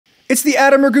It's the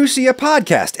Adam Ragusa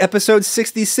podcast, episode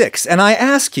 66, and I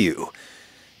ask you,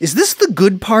 is this the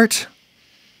good part?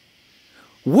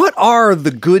 What are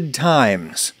the good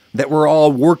times that we're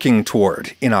all working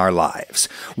toward in our lives?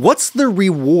 What's the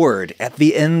reward at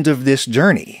the end of this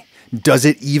journey? Does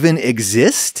it even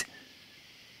exist?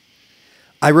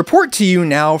 I report to you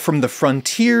now from the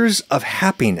frontiers of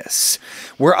happiness,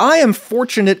 where I am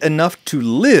fortunate enough to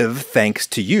live thanks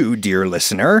to you, dear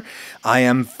listener. I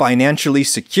am financially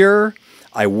secure.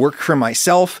 I work for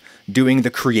myself, doing the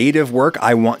creative work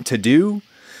I want to do.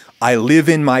 I live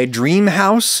in my dream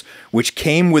house, which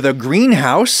came with a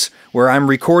greenhouse, where I'm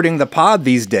recording the pod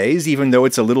these days, even though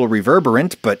it's a little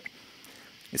reverberant, but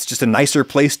it's just a nicer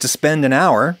place to spend an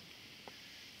hour.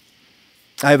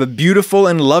 I have a beautiful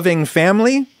and loving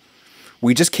family.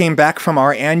 We just came back from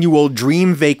our annual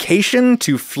dream vacation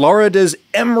to Florida's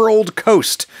Emerald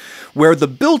Coast, where the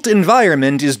built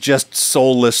environment is just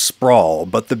soulless sprawl,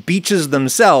 but the beaches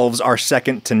themselves are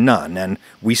second to none, and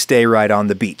we stay right on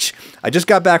the beach. I just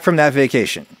got back from that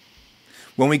vacation.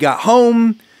 When we got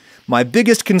home, my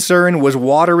biggest concern was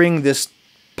watering this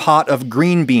pot of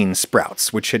green bean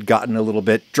sprouts, which had gotten a little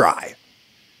bit dry.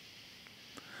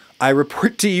 I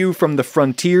report to you from the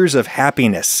frontiers of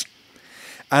happiness.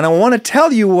 And I want to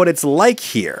tell you what it's like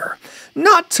here.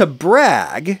 Not to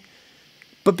brag,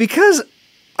 but because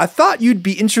I thought you'd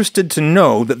be interested to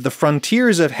know that the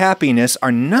frontiers of happiness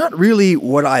are not really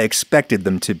what I expected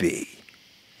them to be.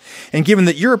 And given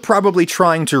that you're probably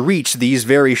trying to reach these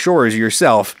very shores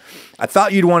yourself, I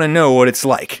thought you'd want to know what it's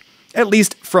like. At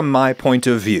least from my point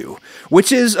of view.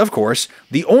 Which is, of course,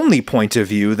 the only point of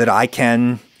view that I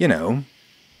can,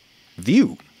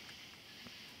 view.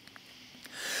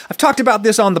 I've talked about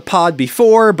this on the pod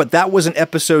before, but that was an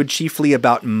episode chiefly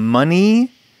about money.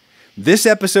 This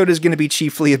episode is going to be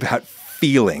chiefly about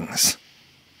feelings.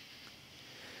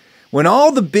 When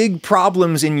all the big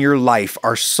problems in your life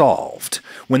are solved,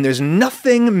 when there's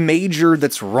nothing major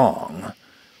that's wrong,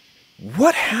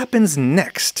 what happens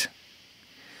next?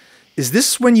 Is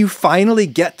this when you finally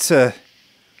get to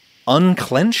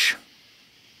unclench?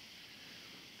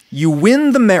 You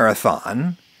win the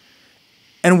marathon,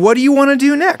 and what do you want to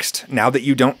do next, now that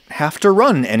you don't have to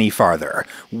run any farther?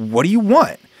 What do you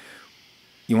want?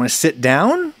 You want to sit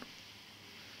down?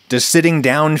 Does sitting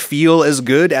down feel as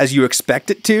good as you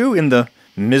expect it to in the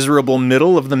miserable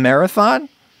middle of the marathon?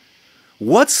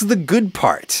 What's the good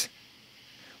part?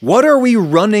 What are we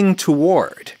running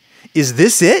toward? Is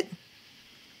this it?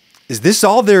 Is this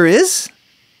all there is?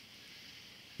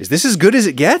 Is this as good as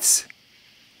it gets?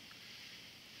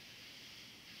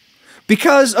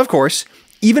 Because, of course,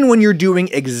 even when you're doing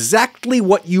exactly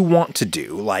what you want to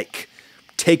do, like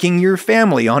taking your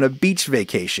family on a beach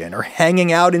vacation or hanging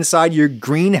out inside your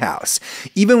greenhouse,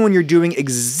 even when you're doing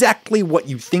exactly what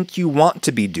you think you want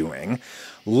to be doing,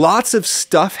 lots of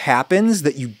stuff happens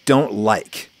that you don't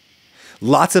like.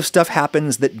 Lots of stuff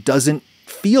happens that doesn't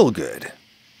feel good.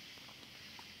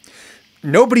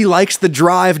 Nobody likes the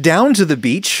drive down to the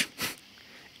beach.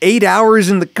 8 hours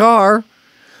in the car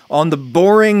on the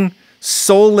boring,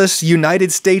 soulless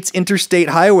United States interstate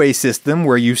highway system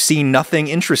where you see nothing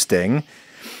interesting.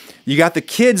 You got the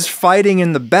kids fighting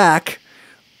in the back,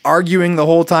 arguing the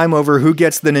whole time over who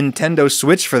gets the Nintendo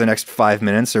Switch for the next 5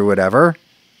 minutes or whatever.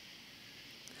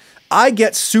 I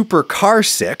get super car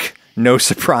sick, no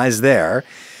surprise there,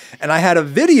 and I had a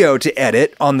video to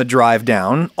edit on the drive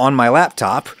down on my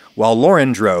laptop while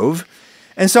Lauren drove,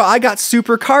 and so I got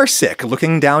super car sick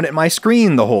looking down at my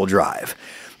screen the whole drive.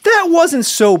 That wasn't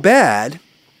so bad,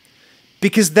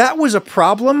 because that was a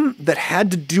problem that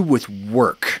had to do with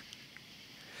work.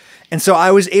 And so I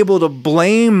was able to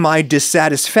blame my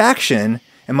dissatisfaction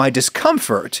and my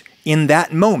discomfort in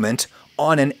that moment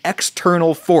on an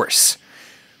external force.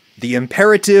 The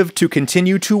imperative to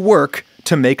continue to work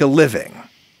to make a living.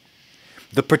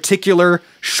 The particular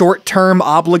short-term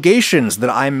obligations that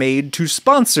I made to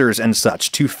sponsors and such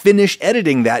to finish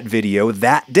editing that video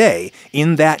that day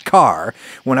in that car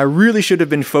when I really should have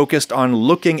been focused on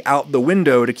looking out the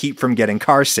window to keep from getting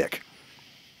car sick.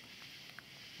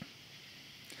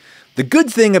 The good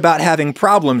thing about having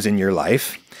problems in your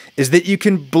life is that you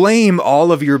can blame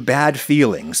all of your bad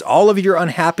feelings, all of your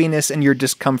unhappiness and your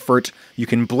discomfort. You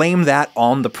can blame that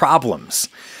on the problems.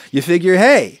 You figure,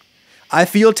 hey, I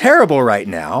feel terrible right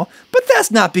now, but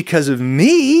that's not because of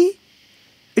me.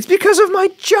 It's because of my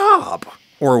job,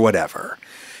 or whatever.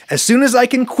 As soon as I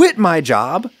can quit my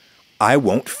job, I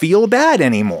won't feel bad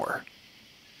anymore.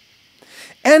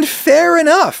 And fair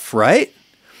enough, right?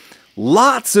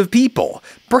 Lots of people,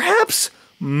 perhaps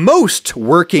most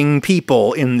working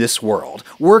people in this world,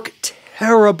 work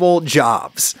terrible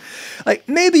jobs. Like,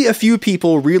 maybe a few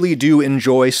people really do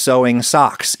enjoy sewing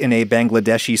socks in a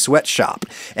Bangladeshi sweatshop,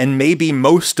 and maybe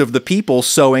most of the people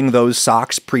sewing those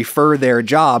socks prefer their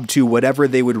job to whatever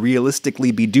they would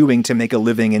realistically be doing to make a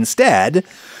living instead,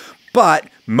 but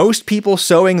most people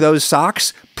sewing those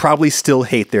socks probably still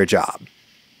hate their job.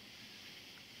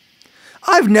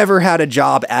 I've never had a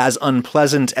job as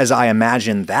unpleasant as I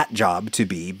imagined that job to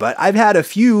be, but I've had a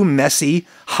few messy,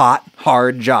 hot,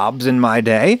 hard jobs in my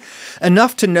day,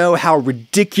 enough to know how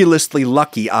ridiculously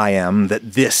lucky I am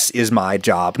that this is my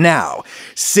job now,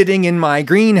 sitting in my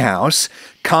greenhouse,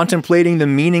 contemplating the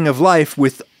meaning of life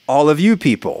with all of you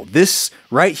people. This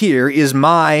right here is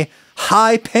my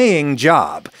high-paying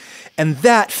job, and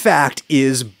that fact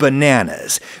is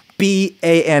bananas.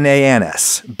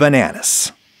 B-A-N-A-N-S.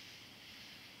 Bananas.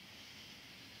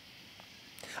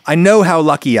 I know how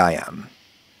lucky I am.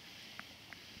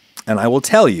 And I will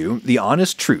tell you the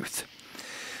honest truth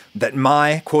that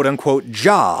my quote-unquote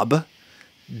job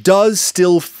does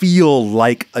still feel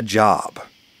like a job.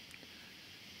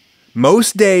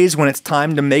 Most days when it's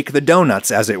time to make the donuts,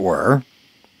 as it were,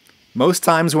 most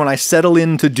times when I settle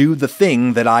in to do the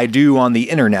thing that I do on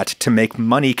the internet to make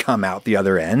money come out the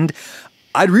other end,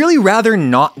 I'd really rather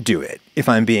not do it, if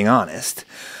I'm being honest.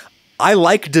 I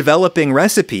like developing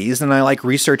recipes, and I like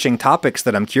researching topics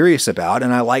that I'm curious about,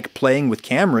 and I like playing with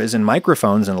cameras and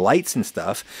microphones and lights and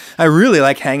stuff. I really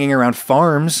like hanging around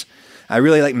farms. I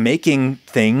really like making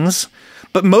things.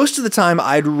 But most of the time,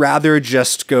 I'd rather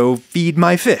just go feed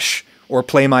my fish or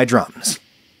play my drums.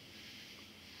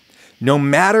 No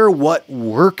matter what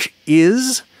work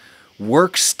is,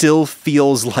 work still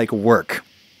feels like work.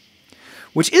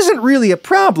 Which isn't really a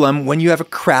problem when you have a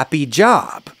crappy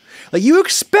job. Like, you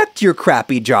expect your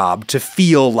crappy job to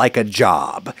feel like a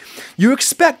job. You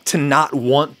expect to not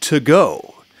want to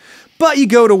go. But you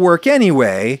go to work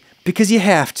anyway because you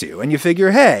have to, and you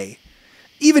figure, hey,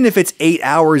 even if it's 8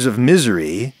 hours of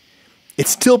misery, it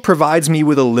still provides me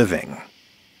with a living.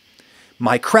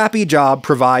 My crappy job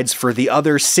provides for the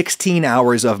other 16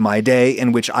 hours of my day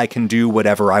in which I can do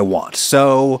whatever I want.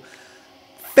 So,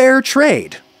 fair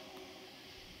trade.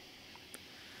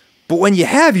 But when you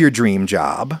have your dream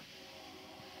job,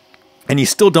 and you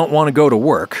still don't want to go to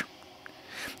work,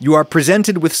 you are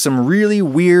presented with some really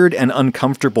weird and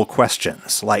uncomfortable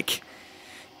questions, like,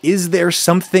 is there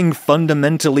something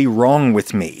fundamentally wrong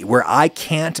with me where I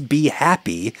can't be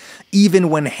happy even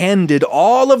when handed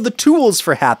all of the tools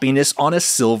for happiness on a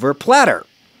silver platter?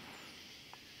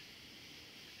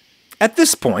 At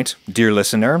this point, dear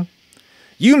listener,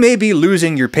 you may be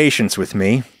losing your patience with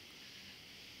me.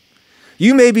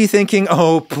 You may be thinking,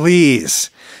 oh, please,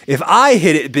 if I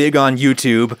hit it big on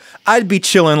YouTube, I'd be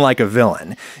chilling like a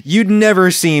villain. You'd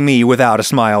never see me without a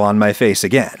smile on my face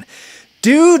again.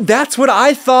 Dude, that's what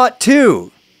I thought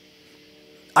too.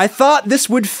 I thought this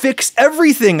would fix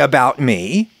everything about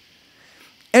me,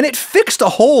 and it fixed a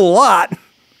whole lot,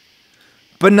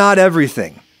 but not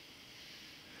everything.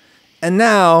 And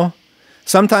now,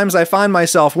 sometimes I find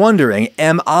myself wondering,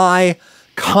 am I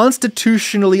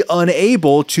constitutionally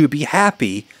unable to be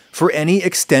happy for any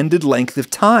extended length of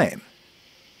time?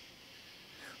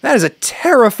 That is a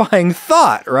terrifying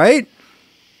thought, right?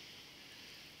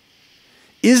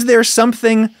 Is there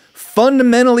something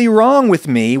fundamentally wrong with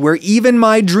me where even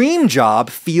my dream job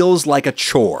feels like a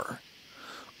chore?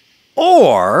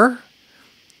 Or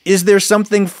is there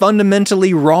something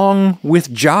fundamentally wrong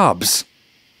with jobs?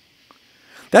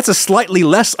 That's a slightly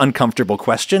less uncomfortable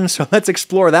question, so let's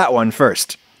explore that one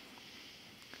first.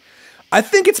 I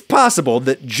think it's possible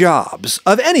that jobs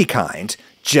of any kind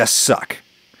just suck.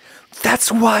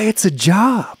 That's why it's a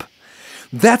job.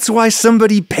 That's why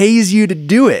somebody pays you to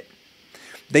do it.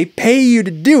 They pay you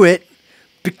to do it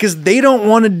because they don't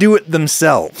want to do it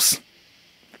themselves.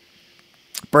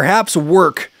 Perhaps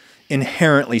work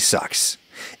inherently sucks.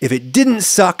 If it didn't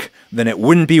suck, then it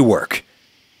wouldn't be work.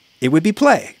 It would be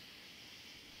play.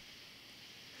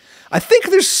 I think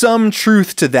there's some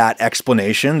truth to that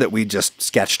explanation that we just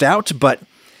sketched out, but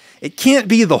it can't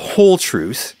be the whole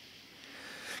truth.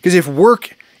 Because if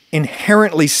work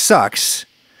inherently sucks,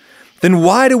 then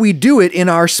why do we do it in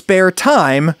our spare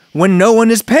time when no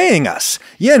one is paying us?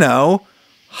 You know,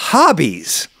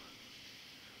 hobbies.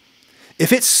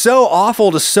 If it's so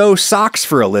awful to sew socks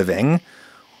for a living,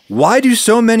 why do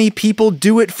so many people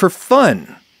do it for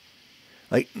fun?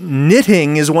 Like,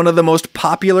 knitting is one of the most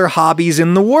popular hobbies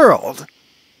in the world.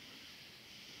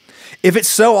 If it's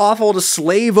so awful to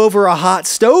slave over a hot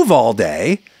stove all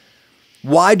day,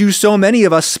 why do so many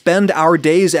of us spend our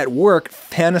days at work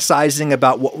fantasizing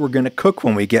about what we're going to cook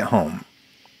when we get home?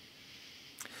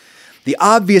 The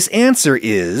obvious answer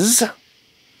is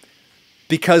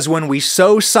Because when we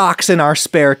sew socks in our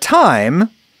spare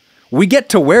time, we get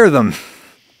to wear them.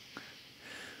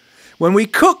 When we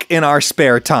cook in our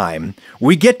spare time,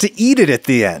 we get to eat it at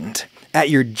the end. At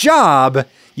your job,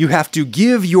 you have to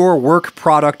give your work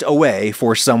product away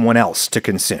for someone else to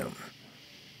consume.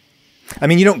 I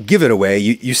mean, you don't give it away,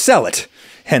 you sell it,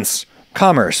 hence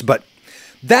commerce, but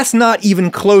that's not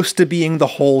even close to being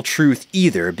the whole truth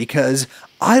either, because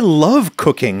I love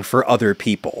cooking for other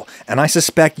people, and I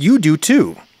suspect you do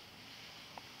too.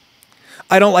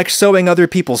 I don't like sewing other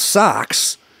people's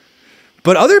socks,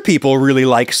 but other people really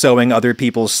like sewing other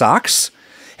people's socks,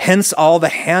 hence all the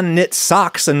hand-knit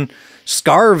socks and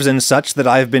scarves and such that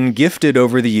I've been gifted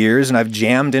over the years, and I've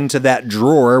jammed into that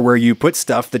drawer where you put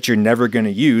stuff that you're never going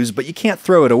to use, but you can't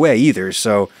throw it away either,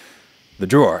 so the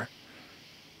drawer.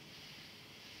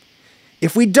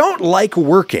 If we don't like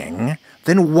working,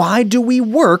 then why do we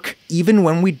work even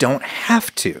when we don't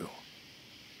have to?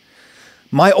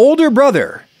 My older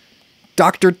brother,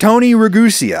 Dr. Tony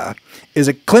Ragusia, is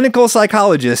a clinical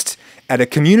psychologist at a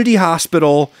community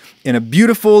hospital in a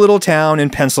beautiful little town in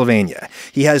Pennsylvania.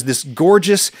 He has this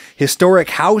gorgeous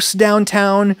historic house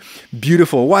downtown,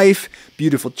 beautiful wife,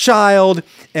 beautiful child,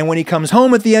 and when he comes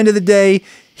home at the end of the day,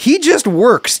 he just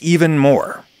works even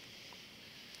more.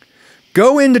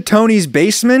 Go into Tony's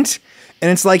basement,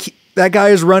 and it's like that guy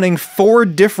is running 4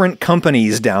 different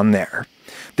companies down there.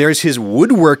 There's his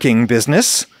woodworking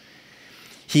business.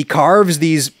 He carves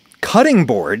these cutting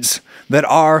boards that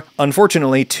are,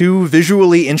 unfortunately, too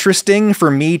visually interesting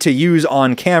for me to use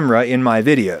on camera in my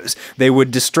videos. They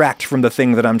would distract from the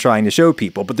thing that I'm trying to show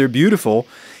people, but they're beautiful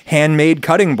handmade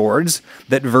cutting boards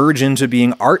that verge into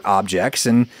being art objects,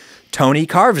 and Tony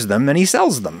carves them and he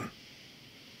sells them.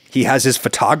 He has his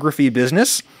photography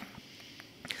business.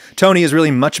 Tony is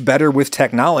really much better with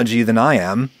technology than I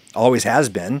am, always has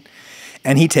been,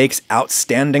 and he takes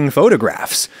outstanding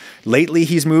photographs. Lately,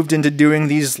 he's moved into doing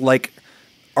these, like,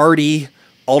 arty,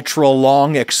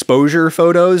 ultra-long exposure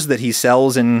photos that he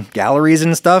sells in galleries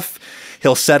and stuff.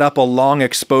 He'll set up a long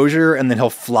exposure, and then he'll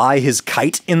fly his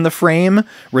kite in the frame,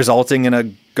 resulting in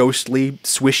a ghostly,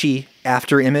 swishy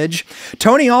after image.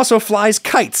 Tony also flies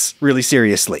kites really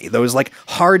seriously. Those, like,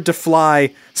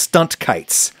 hard-to-fly stunt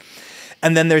kites.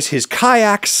 And then there's his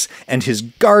kayaks and his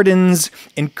gardens,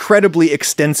 incredibly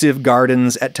extensive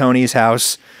gardens at Tony's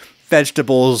house.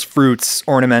 Vegetables, fruits,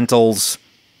 ornamentals,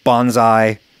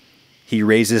 bonsai. He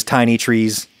raises tiny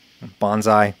trees,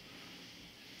 bonsai.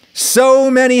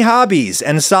 So many hobbies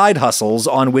and side hustles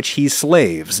on which he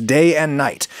slaves day and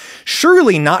night.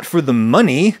 Surely not for the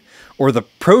money or the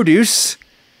produce.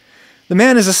 The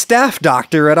man is a staff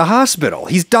doctor at a hospital.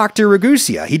 He's Dr.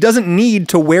 Ragusia. He doesn't need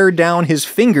to wear down his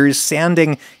fingers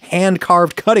sanding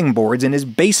hand-carved cutting boards in his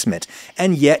basement,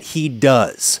 and yet he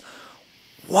does.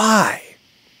 Why?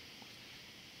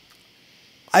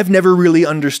 I've never really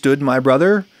understood my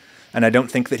brother, and I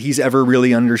don't think that he's ever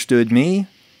really understood me.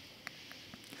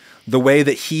 The way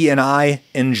that he and I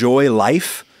enjoy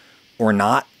life, or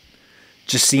not,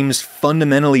 just seems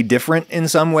fundamentally different in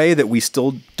some way that we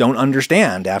still don't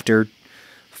understand after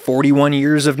 41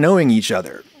 years of knowing each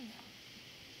other.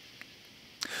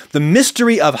 The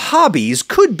mystery of hobbies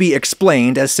could be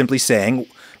explained as simply saying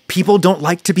people don't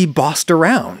like to be bossed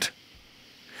around.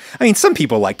 I mean, some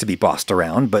people like to be bossed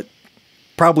around, but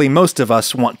probably most of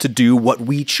us want to do what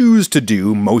we choose to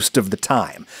do most of the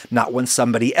time, not when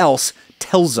somebody else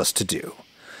tells us to do.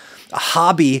 A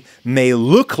hobby may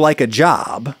look like a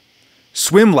job,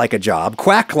 swim like a job,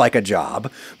 quack like a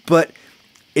job, but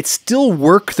it's still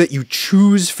work that you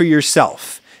choose for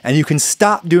yourself, and you can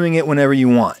stop doing it whenever you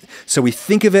want. So we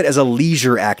think of it as a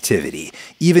leisure activity,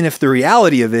 even if the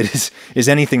reality of it is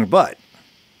anything but.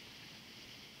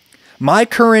 My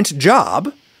current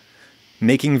job,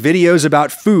 making videos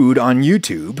about food on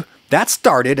YouTube, that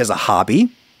started as a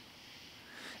hobby,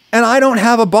 and I don't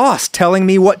have a boss telling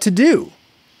me what to do.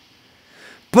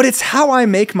 But it's how I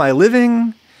make my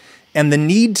living, and the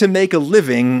need to make a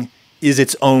living is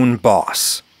its own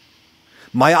boss.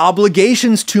 My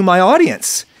obligations to my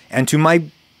audience and to my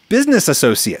business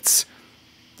associates.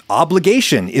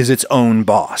 Obligation is its own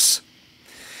boss.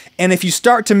 And if you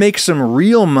start to make some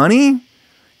real money,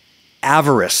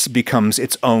 avarice becomes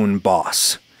its own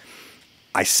boss.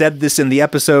 I said this in the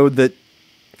episode that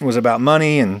was about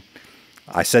money, and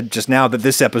I said just now that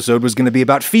this episode was going to be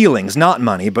about feelings, not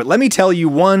money, but let me tell you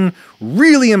one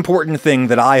really important thing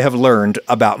that I have learned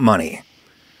about money.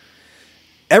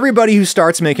 Everybody who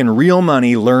starts making real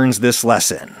money learns this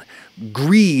lesson.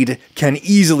 Greed can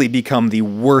easily become the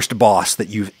worst boss that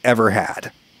you've ever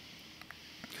had.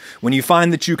 When you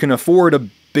find that you can afford a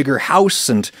bigger house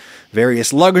and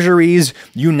various luxuries,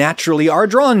 you naturally are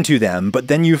drawn to them, but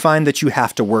then you find that you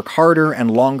have to work harder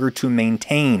and longer to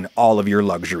maintain all of your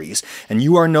luxuries, and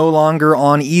you are no longer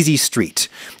on easy street.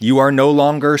 You are no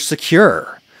longer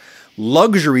secure.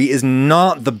 Luxury is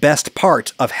not the best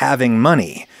part of having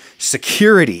money.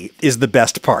 Security is the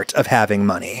best part of having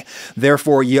money.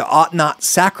 Therefore, you ought not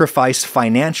sacrifice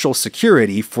financial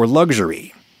security for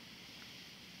luxury.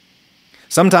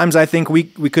 Sometimes I think we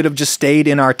could have just stayed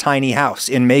in our tiny house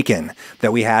in Macon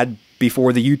that we had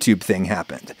before the YouTube thing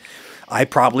happened. I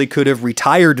probably could have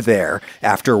retired there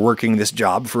after working this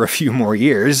job for a few more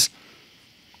years.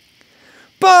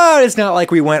 But it's not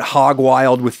like we went hog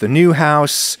wild with the new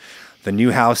house. The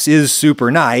new house is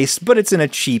super nice, but it's in a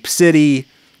cheap city.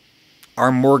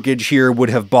 Our mortgage here would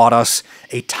have bought us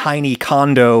a tiny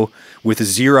condo with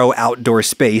 0 outdoor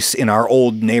space in our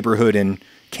old neighborhood in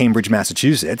Cambridge,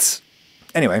 Massachusetts.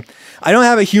 Anyway, I don't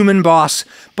have a human boss,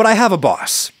 but I have a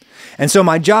boss. And so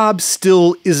my job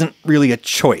still isn't really a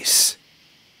choice.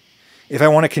 If I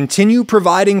want to continue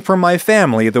providing for my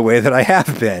family the way that I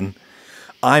have been,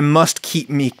 I must keep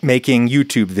making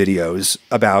YouTube videos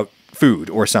about food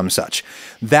or some such.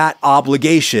 That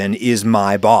obligation is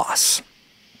my boss.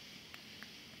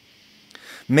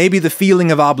 Maybe the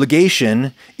feeling of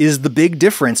obligation is the big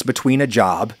difference between a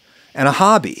job and a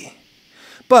hobby.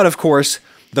 But of course,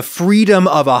 the freedom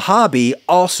of a hobby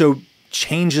also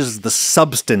changes the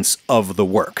substance of the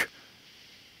work,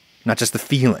 not just the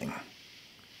feeling,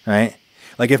 right?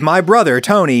 Like if my brother,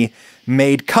 Tony,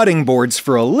 made cutting boards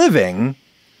for a living,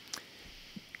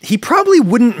 he probably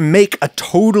wouldn't make a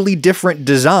totally different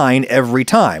design every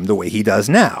time the way he does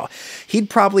now. He'd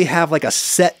probably have like a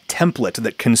set template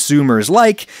that consumers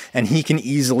like and he can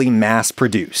easily mass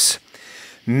produce.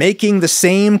 Making the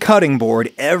same cutting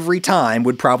board every time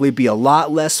would probably be a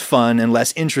lot less fun and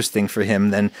less interesting for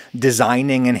him than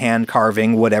designing and hand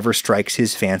carving whatever strikes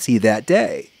his fancy that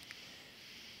day.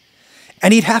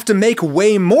 And he'd have to make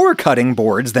way more cutting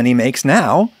boards than he makes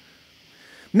now.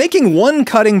 Making one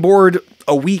cutting board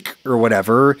a week or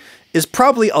whatever is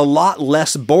probably a lot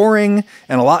less boring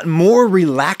and a lot more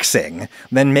relaxing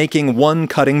than making one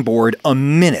cutting board a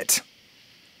minute.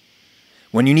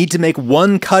 When you need to make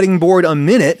one cutting board a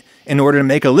minute in order to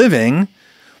make a living,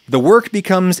 the work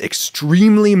becomes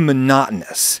extremely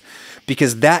monotonous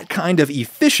because that kind of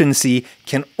efficiency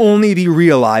can only be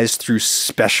realized through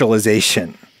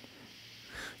specialization.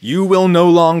 You will no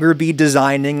longer be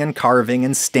designing and carving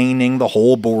and staining the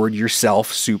whole board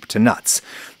yourself, soup to nuts.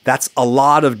 That's a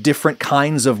lot of different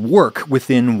kinds of work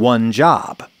within one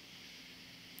job.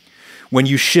 When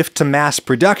you shift to mass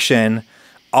production,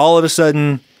 all of a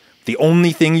sudden, the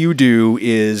only thing you do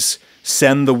is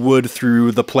send the wood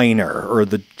through the planer or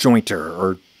the jointer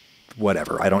or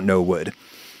whatever. I don't know wood.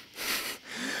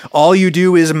 All you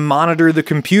do is monitor the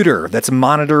computer that's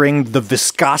monitoring the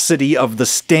viscosity of the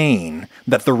stain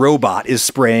that the robot is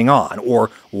spraying on or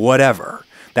whatever.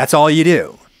 That's all you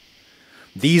do.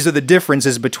 These are the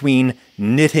differences between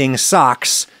knitting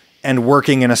socks and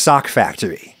working in a sock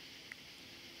factory.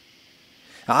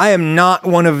 I am not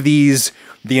one of these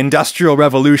 "the Industrial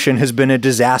Revolution has been a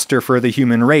disaster for the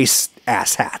human race"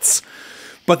 asshats.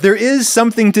 But there is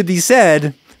something to be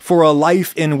said for a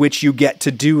life in which you get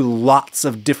to do lots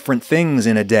of different things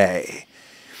in a day.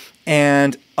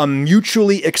 And a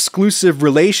mutually exclusive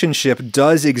relationship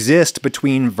does exist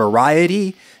between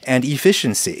variety and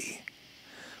efficiency.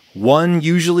 One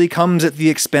usually comes at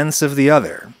the expense of the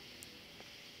other.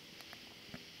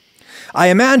 I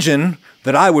imagine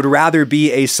that I would rather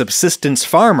be a subsistence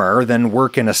farmer than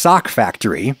work in a sock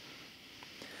factory,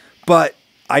 but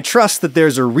I trust that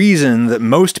there's a reason that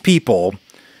most people,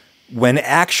 when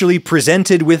actually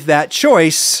presented with that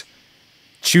choice,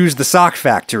 choose the sock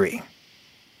factory.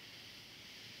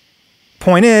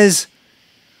 Point is,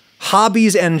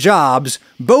 hobbies and jobs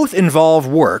both involve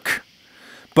work,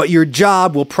 but your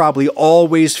job will probably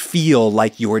always feel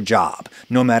like your job,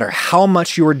 no matter how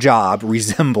much your job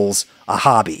resembles a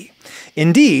hobby.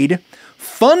 Indeed,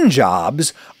 fun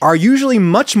jobs are usually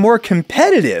much more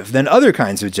competitive than other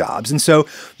kinds of jobs, and so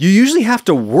you usually have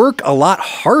to work a lot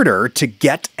harder to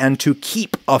get and to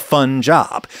keep a fun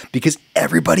job, because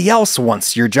everybody else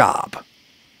wants your job.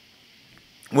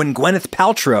 When Gwyneth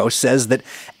Paltrow says that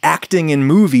acting in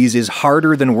movies is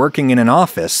harder than working in an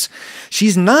office,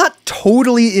 she's not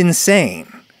totally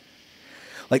insane.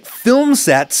 Like, film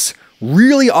sets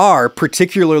really are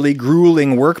particularly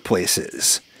grueling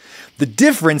workplaces. The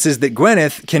difference is that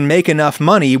Gwyneth can make enough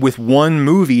money with one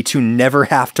movie to never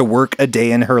have to work a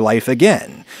day in her life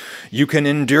again. You can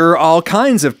endure all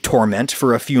kinds of torment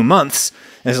for a few months,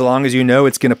 as long as you know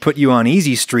it's going to put you on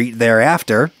easy street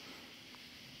thereafter.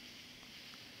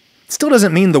 still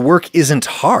doesn't mean the work isn't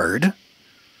hard.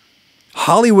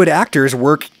 Hollywood actors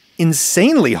work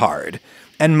insanely hard,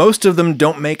 and most of them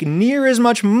don't make near as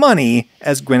much money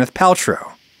as Gwyneth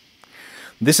Paltrow.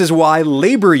 This is why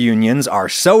labor unions are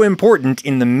so important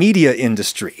in the media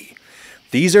industry.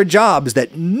 These are jobs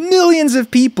that millions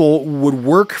of people would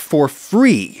work for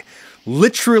free,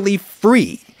 literally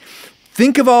free.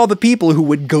 Think of all the people who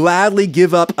would gladly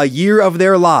give up a year of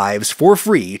their lives for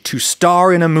free to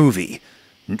star in a movie,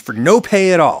 for no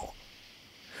pay at all.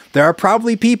 There are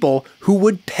probably people who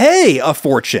would pay a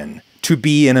fortune to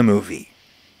be in a movie.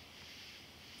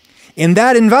 In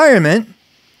that environment,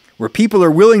 where people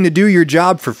are willing to do your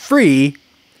job for free,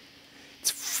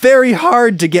 it's very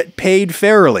hard to get paid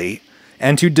fairly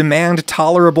and to demand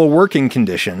tolerable working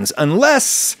conditions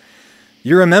unless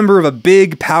you're a member of a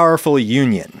big, powerful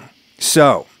union.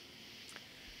 So,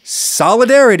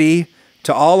 solidarity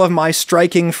to all of my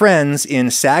striking friends in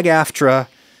SAG-AFTRA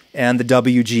and the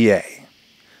WGA.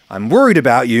 I'm worried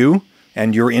about you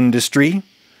and your industry.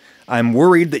 I'm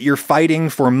worried that you're fighting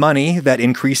for money that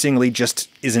increasingly just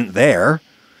isn't there.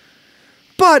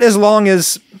 But as long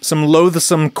as some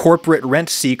loathsome corporate rent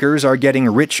seekers are getting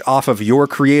rich off of your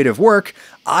creative work,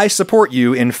 I support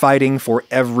you in fighting for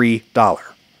every dollar.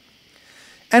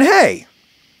 And hey,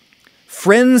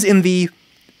 friends in the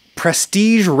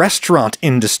prestige restaurant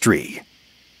industry,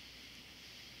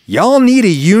 y'all need a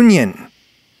union.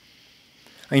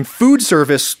 I mean, food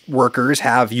service workers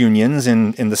have unions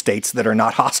in the states that are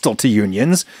not hostile to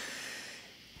unions,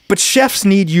 but chefs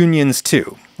need unions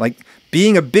too. Like,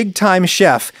 being a big-time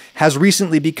chef has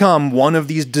recently become one of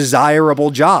these desirable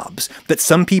jobs that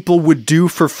some people would do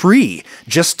for free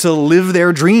just to live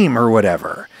their dream or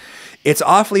whatever. It's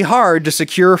awfully hard to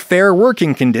secure fair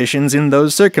working conditions in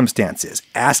those circumstances.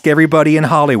 Ask everybody in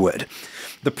Hollywood.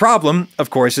 The problem, of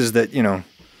course, is that,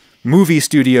 movie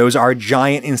studios are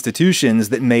giant institutions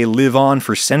that may live on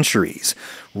for centuries.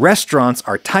 Restaurants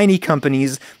are tiny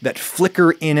companies that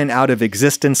flicker in and out of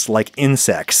existence like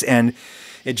insects, and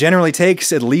it generally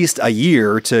takes at least a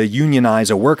year to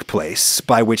unionize a workplace,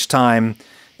 by which time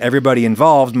everybody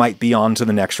involved might be on to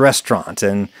the next restaurant,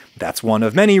 and that's one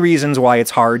of many reasons why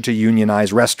it's hard to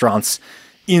unionize restaurants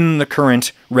in the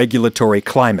current regulatory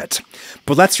climate.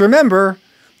 But let's remember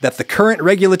that the current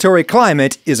regulatory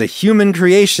climate is a human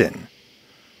creation.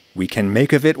 We can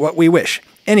make of it what we wish.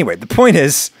 Anyway, the point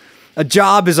is, a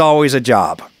job is always a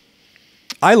job.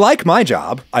 I like my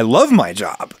job. I love my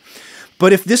job.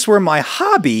 But if this were my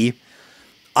hobby,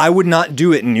 I would not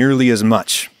do it nearly as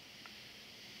much.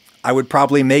 I would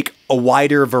probably make a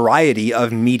wider variety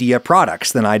of media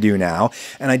products than I do now,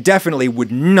 and I definitely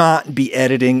would not be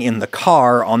editing in the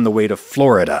car on the way to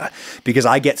Florida, because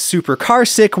I get super car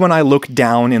sick when I look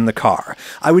down in the car.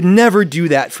 I would never do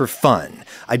that for fun.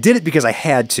 I did it because I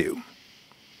had to.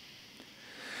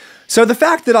 So the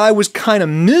fact that I was kind of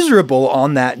miserable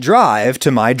on that drive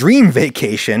to my dream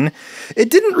vacation, it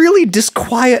didn't really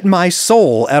disquiet my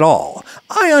soul at all.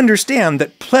 I understand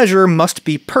that pleasure must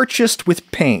be purchased with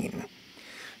pain.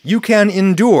 You can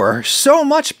endure so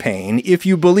much pain if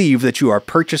you believe that you are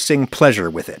purchasing pleasure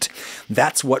with it.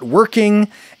 That's what working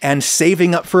and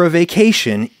saving up for a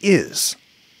vacation is.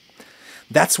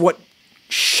 That's what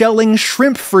shelling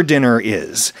shrimp for dinner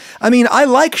is. I mean, I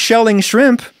like shelling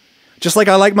shrimp, just like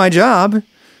I like my job,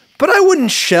 but I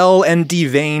wouldn't shell and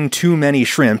devein too many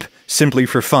shrimp simply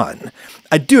for fun.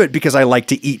 I do it because I like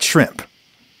to eat shrimp.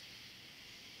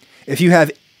 If you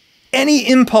have any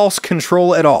impulse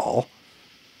control at all,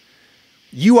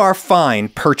 you are fine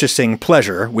purchasing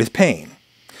pleasure with pain.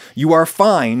 You are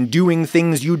fine doing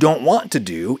things you don't want to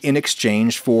do in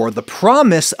exchange for the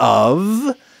promise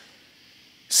of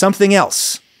something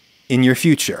else in your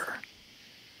future.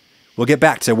 We'll get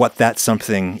back to what that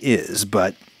something is,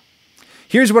 but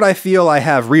here's what I feel I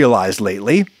have realized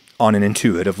lately on an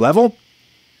intuitive level.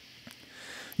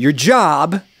 Your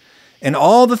job and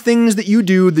all the things that you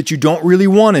do that you don't really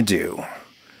want to do,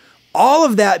 all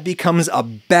of that becomes a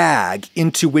bag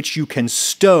into which you can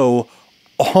stow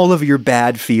all of your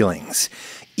bad feelings,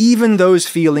 even those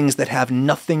feelings that have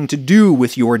nothing to do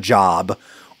with your job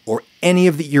or any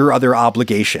of your other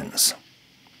obligations.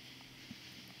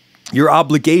 Your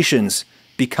obligations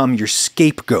become your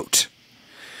scapegoat,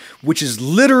 which is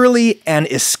literally an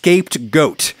escaped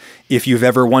goat. If you've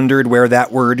ever wondered where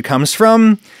that word comes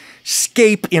from,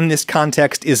 scape in this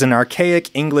context is an archaic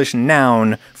English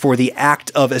noun for the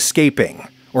act of escaping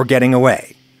or getting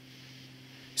away.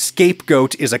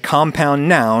 Scapegoat is a compound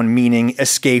noun meaning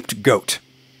escaped goat.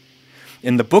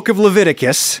 In the book of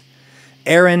Leviticus,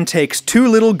 Aaron takes two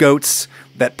little goats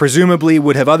that presumably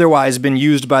would have otherwise been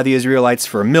used by the Israelites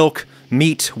for milk,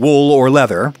 meat, wool, or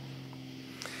leather,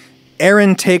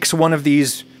 Aaron takes one of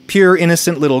these pure,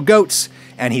 innocent little goats,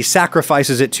 and he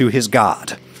sacrifices it to his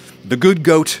god. The good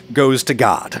goat goes to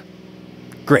God.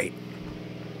 Great.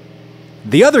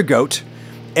 The other goat,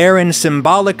 Aaron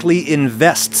symbolically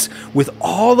invests with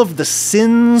all of the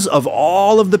sins of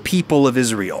all of the people of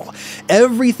Israel.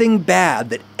 Everything bad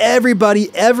that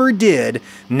everybody ever did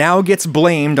now gets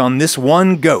blamed on this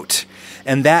one goat.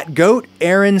 And that goat,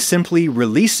 Aaron simply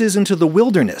releases into the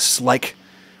wilderness, like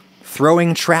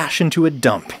throwing trash into a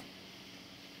dump.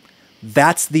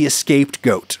 That's the escaped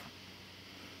goat.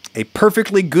 A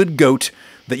perfectly good goat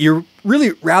that you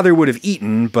really rather would have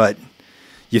eaten, but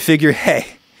you figure,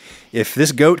 hey, if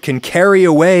this goat can carry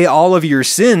away all of your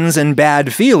sins and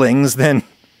bad feelings, then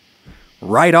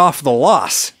write off the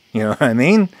loss. You know what I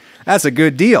mean? That's a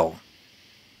good deal.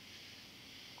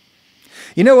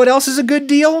 You know what else is a good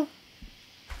deal?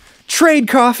 Trade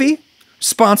Coffee,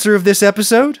 sponsor of this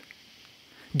episode.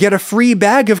 Get a free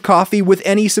bag of coffee with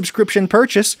any subscription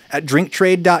purchase at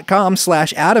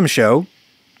drinktrade.com/AdamShow.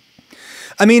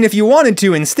 I mean, if you wanted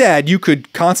to instead, you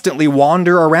could constantly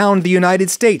wander around the United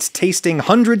States tasting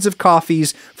hundreds of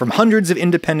coffees from hundreds of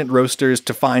independent roasters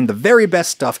to find the very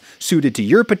best stuff suited to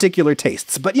your particular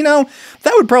tastes. But you know,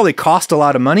 that would probably cost a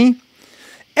lot of money,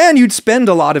 and you'd spend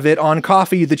a lot of it on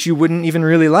coffee that you wouldn't even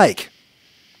really like.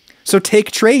 So take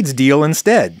Trade's deal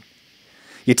instead.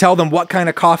 You tell them what kind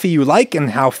of coffee you like and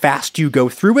how fast you go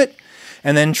through it,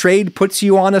 and then Trade puts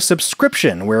you on a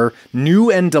subscription where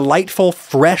new and delightful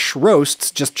fresh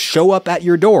roasts just show up at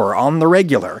your door on the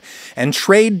regular, and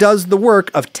Trade does the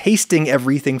work of tasting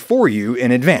everything for you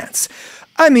in advance.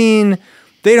 I mean,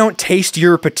 they don't taste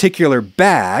your particular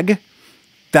bag.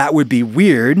 That would be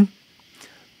weird.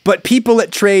 But people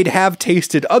at Trade have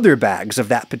tasted other bags of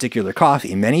that particular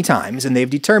coffee many times, and they've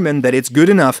determined that it's good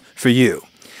enough for you.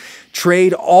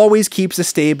 Trade always keeps a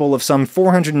stable of some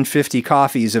 450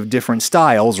 coffees of different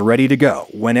styles ready to go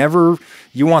whenever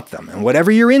you want them, and whatever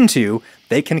you're into,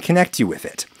 they can connect you with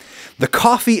it. The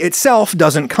coffee itself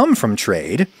doesn't come from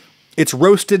Trade. It's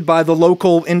roasted by the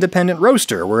local independent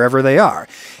roaster wherever they are,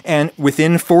 and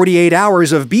within 48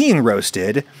 hours of being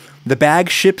roasted, the bag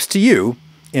ships to you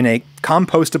in a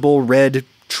compostable red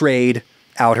Trade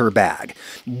outer bag.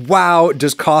 Wow,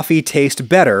 does coffee taste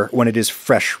better when it is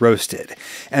fresh roasted.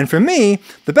 And for me,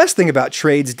 the best thing about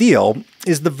Trade's deal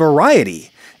is the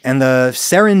variety and the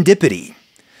serendipity.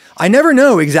 I never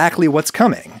know exactly what's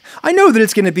coming. I know that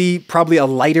it's going to be probably a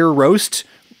lighter roast,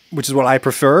 which is what I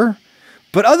prefer.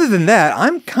 But other than that,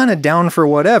 I'm kind of down for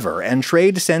whatever, and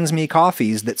Trade sends me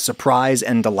coffees that surprise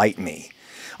and delight me.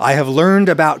 I have learned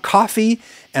about coffee,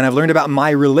 and I've learned about my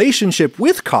relationship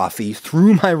with coffee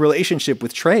through my relationship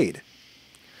with Trade.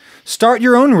 Start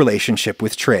your own relationship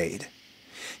with Trade.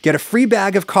 Get a free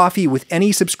bag of coffee with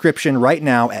any subscription right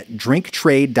now at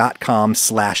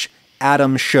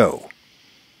drinktrade.com/AdamShow.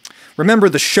 Remember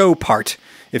the show part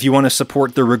if you want to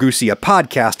support the Ragusia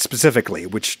podcast specifically,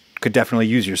 which could definitely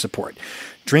use your support.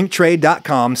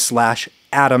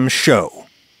 drinktrade.com/AdamShow.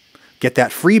 Get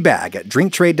that free bag at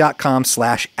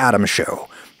drinktrade.com/AdamShow.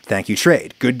 Thank you,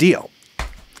 Trade. Good deal.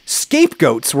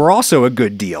 Scapegoats were also a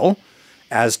good deal,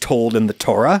 as told in the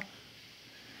Torah.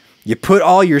 You put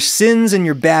all your sins and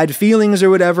your bad feelings or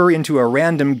whatever into a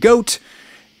random goat,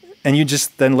 and you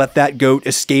just then let that goat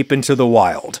escape into the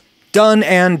wild. Done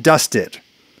and dusted.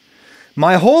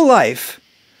 My whole life,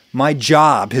 my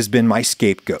job has been my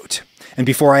scapegoat. And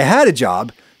before I had a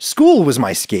job, school was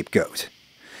my scapegoat.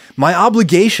 My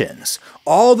obligations,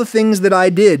 all the things that I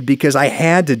did because I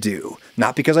had to do,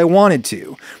 not because I wanted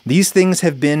to, these things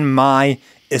have been my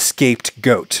escaped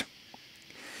goat.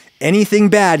 Anything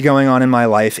bad going on in my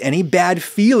life, any bad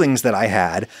feelings that I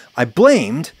had, I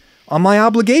blamed on my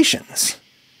obligations.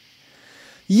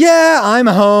 Yeah, I'm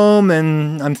home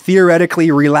and I'm theoretically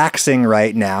relaxing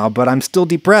right now, but I'm still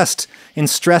depressed and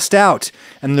stressed out.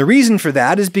 And the reason for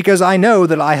that is because I know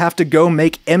that I have to go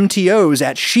make MTOs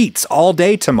at Sheetz all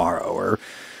day tomorrow, or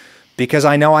because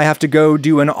I know I have to go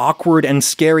do an awkward and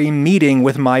scary meeting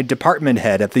with my department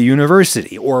head at the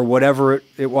university, or whatever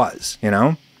it was, you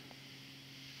know?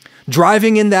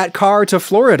 Driving in that car to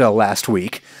Florida last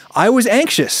week, I was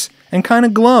anxious and kind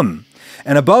of glum.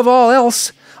 And above all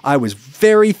else, I was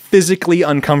very physically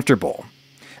uncomfortable.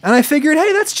 And I figured,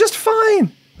 hey, that's just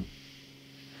fine.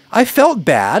 I felt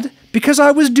bad because I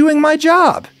was doing my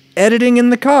job, editing in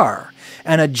the car.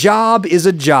 And a job is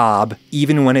a job,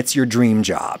 even when it's your dream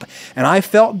job. And I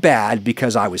felt bad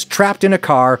because I was trapped in a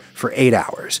car for 8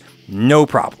 hours. No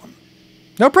problem.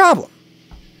 No problem.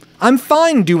 I'm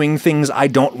fine doing things I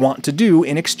don't want to do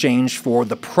in exchange for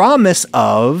the promise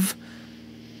of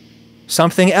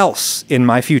something else in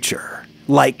my future.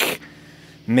 Like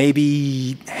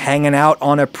maybe hanging out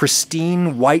on a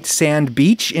pristine white sand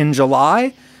beach in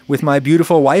July with my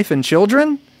beautiful wife and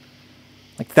children.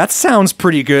 Like, that sounds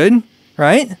pretty good,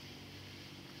 right?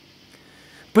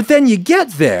 But then you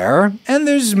get there, and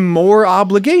there's more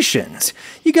obligations.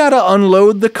 You gotta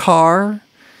unload the car.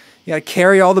 You gotta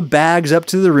carry all the bags up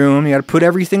to the room. You gotta put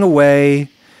everything away. You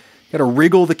gotta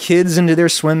wriggle the kids into their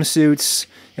swimsuits.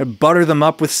 You gotta butter them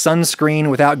up with sunscreen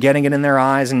without getting it in their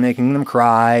eyes and making them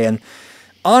cry. And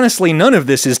honestly, none of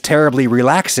this is terribly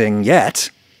relaxing yet.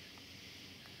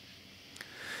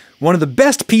 One of the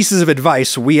best pieces of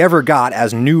advice we ever got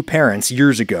as new parents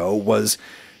years ago was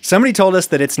somebody told us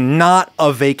that it's not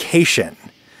a vacation.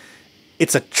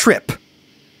 It's a trip.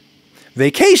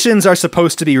 Vacations are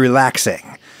supposed to be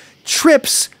relaxing.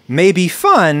 Trips may be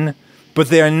fun, but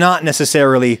they are not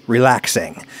necessarily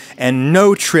relaxing. And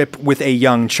no trip with a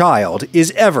young child is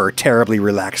ever terribly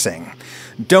relaxing.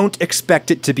 Don't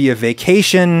expect it to be a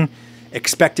vacation.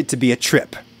 Expect it to be a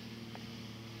trip.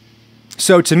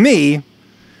 So to me,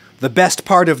 the best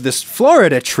part of this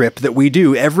Florida trip that we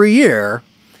do every year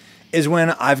is when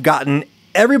I've gotten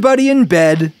everybody in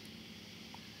bed,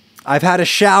 I've had a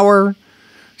shower,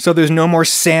 so there's no more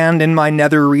sand in my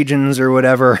nether regions or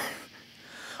whatever.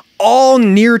 All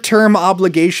near-term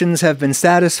obligations have been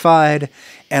satisfied,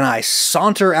 and I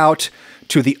saunter out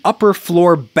to the upper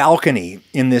floor balcony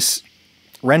in this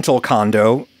rental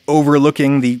condo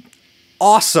overlooking the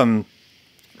awesome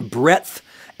breadth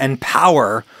and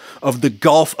power of the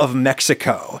Gulf of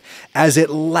Mexico as it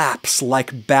laps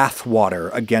like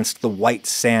bathwater against the white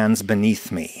sands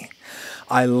beneath me.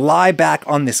 I lie back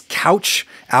on this couch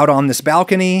out on this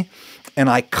balcony,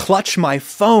 and I clutch my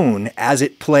phone as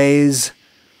it plays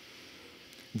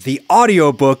the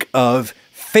audiobook of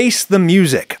Face the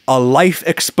Music, A Life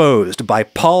Exposed by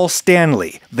Paul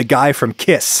Stanley, the guy from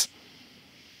Kiss.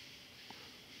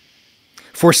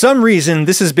 For some reason,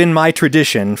 this has been my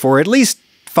tradition for at least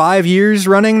 5 years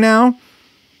running now.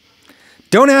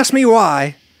 Don't ask me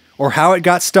why or how it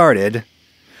got started,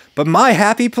 but my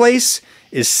happy place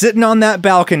is sitting on that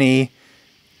balcony,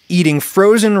 eating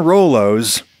frozen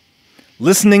Rolos,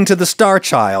 listening to the Star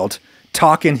Child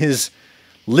talk in his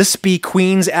lispy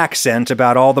Queen's accent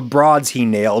about all the broads he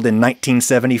nailed in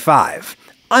 1975.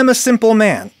 I'm a simple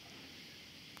man.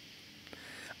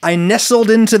 I nestled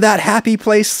into that happy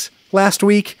place last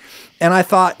week, and I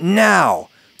thought, now,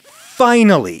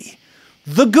 finally,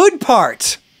 the good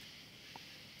part.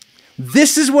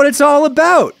 This is what it's all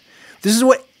about. This is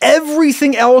what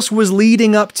everything else was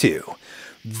leading up to.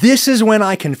 This is when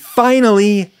I can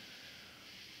finally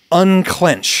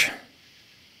unclench.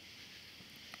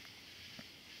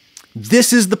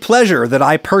 This is the pleasure that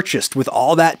I purchased with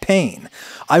all that pain.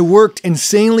 I worked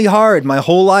insanely hard my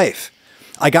whole life.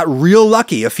 I got real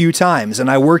lucky a few times,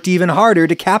 and I worked even harder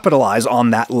to capitalize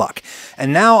on that luck.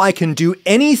 And now I can do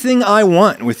anything I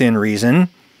want within reason.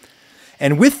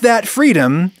 And with that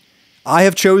freedom, I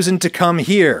have chosen to come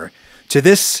here, to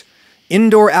this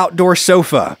indoor-outdoor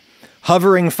sofa,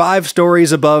 hovering 5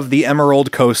 stories above the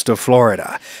Emerald Coast of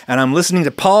Florida. And I'm listening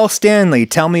to Paul Stanley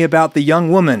tell me about the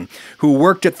young woman who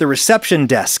worked at the reception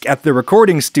desk at the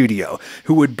recording studio,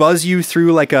 who would buzz you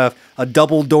through like a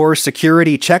double-door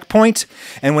security checkpoint.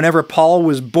 And whenever Paul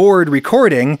was bored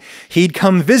recording, he'd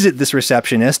come visit this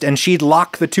receptionist, and she'd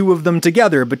lock the two of them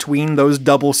together between those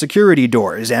double security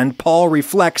doors. And Paul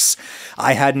reflects,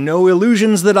 I had no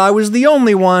illusions that I was the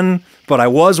only one, but I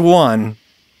was one.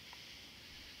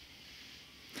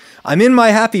 I'm in my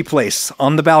happy place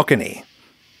on the balcony.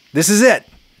 This is it.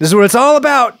 This is what it's all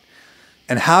about.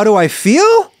 And how do I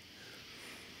feel?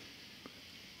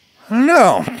 I don't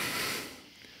know.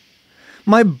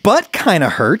 My butt kind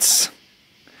of hurts.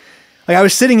 Like, I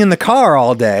was sitting in the car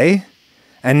all day,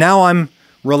 and now I'm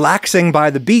relaxing by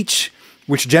the beach,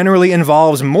 which generally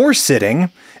involves more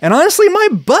sitting. And honestly, my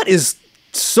butt is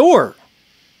sore.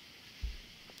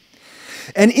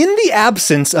 And in the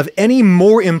absence of any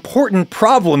more important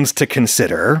problems to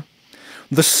consider,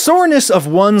 the soreness of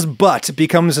one's butt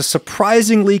becomes a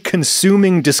surprisingly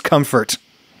consuming discomfort.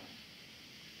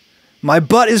 My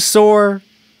butt is sore,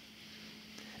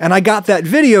 and I got that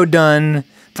video done,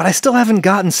 but I still haven't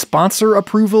gotten sponsor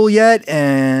approval yet,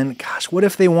 and gosh, what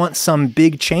if they want some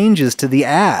big changes to the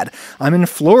ad? I'm in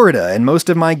Florida, and most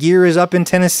of my gear is up in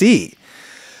Tennessee.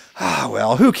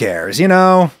 Well, who cares, you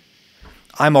know?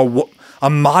 I'm a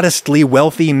modestly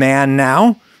wealthy man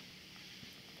now.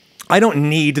 I don't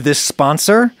need this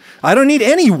sponsor. I don't need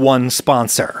any one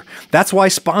sponsor. That's why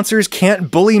sponsors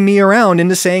can't bully me around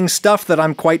into saying stuff that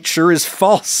I'm quite sure is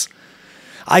false.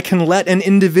 I can let an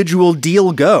individual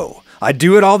deal go. I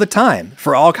do it all the time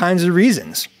for all kinds of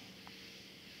reasons.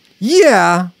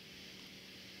 Yeah,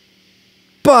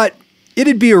 But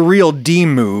it'd be a real D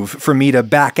move for me to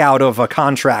back out of a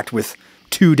contract with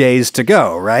 2 days to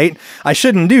go, right? I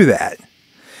shouldn't do that.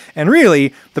 And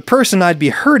really, the person I'd be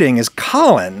hurting is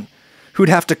Colin, who'd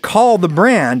have to call the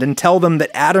brand and tell them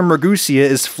that Adam Ragusia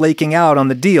is flaking out on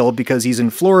the deal because he's in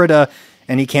Florida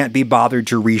and he can't be bothered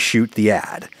to reshoot the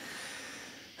ad.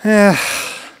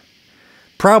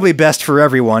 Probably best for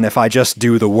everyone if I just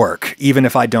do the work, even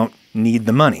if I don't need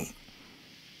the money.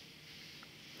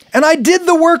 And I did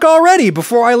the work already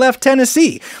before I left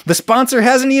Tennessee. The sponsor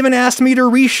hasn't even asked me to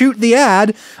reshoot the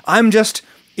ad. I'm just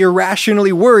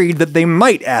irrationally worried that they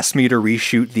might ask me to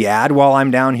reshoot the ad while I'm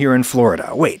down here in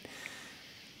Florida. Wait,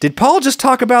 did Paul just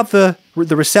talk about the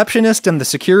receptionist and the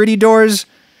security doors?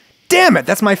 Damn it,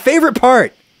 that's my favorite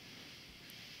part.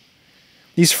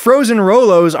 These frozen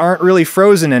Rolos aren't really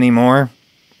frozen anymore.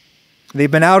 They've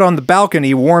been out on the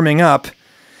balcony warming up,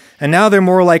 and now they're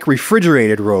more like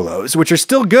refrigerated Rolos, which are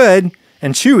still good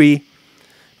and chewy,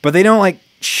 but they don't like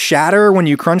shatter when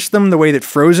you crunch them the way that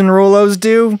frozen Rolos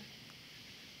do.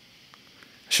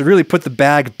 I should really put the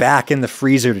bag back in the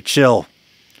freezer to chill.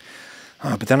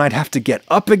 But then I'd have to get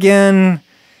up again,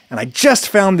 and I just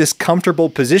found this comfortable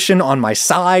position on my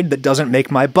side that doesn't make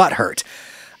my butt hurt.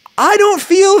 I don't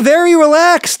feel very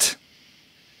relaxed.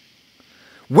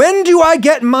 When do I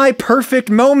get my perfect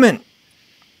moment?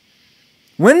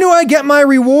 When do I get my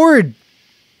reward?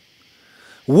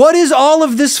 What is all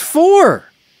of this for?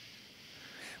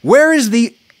 Where is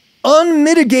the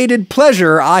unmitigated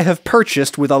pleasure I have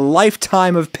purchased with a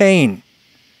lifetime of pain?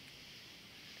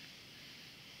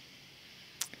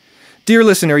 Dear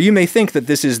listener, you may think that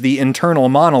this is the internal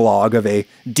monologue of a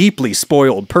deeply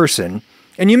spoiled person,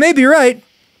 and you may be right.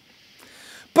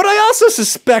 But I also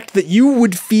suspect that you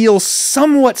would feel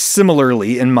somewhat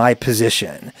similarly in my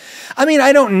position. I mean,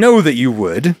 I don't know that you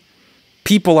would.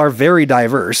 People are very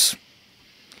diverse.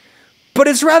 But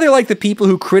it's rather like the people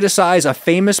who criticize a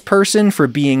famous person for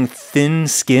being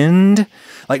thin-skinned.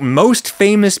 Like, most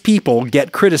famous people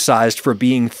get criticized for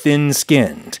being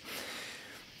thin-skinned.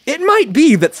 It might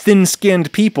be that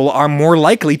thin-skinned people are more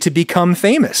likely to become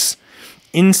famous.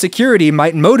 Insecurity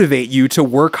might motivate you to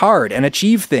work hard and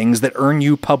achieve things that earn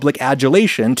you public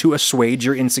adulation to assuage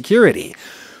your insecurity.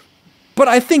 But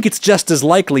I think it's just as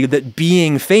likely that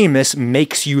being famous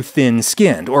makes you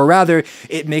thin-skinned, or rather,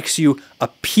 it makes you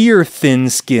appear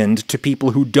thin-skinned to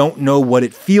people who don't know what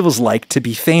it feels like to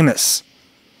be famous.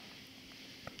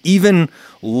 Even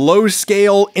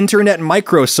low-scale internet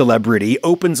micro-celebrity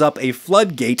opens up a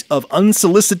floodgate of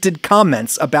unsolicited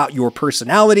comments about your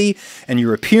personality and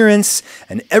your appearance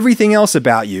and everything else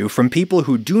about you from people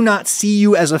who do not see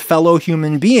you as a fellow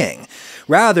human being.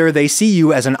 Rather, they see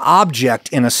you as an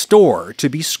object in a store to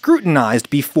be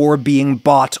scrutinized before being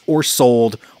bought or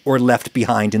sold or left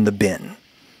behind in the bin.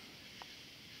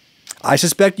 I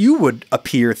suspect you would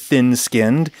appear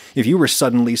thin-skinned if you were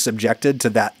suddenly subjected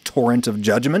to that torrent of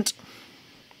judgment.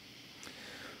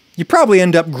 You probably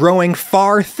end up growing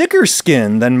far thicker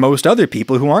skin than most other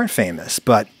people who aren't famous,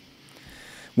 but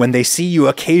when they see you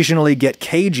occasionally get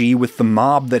cagey with the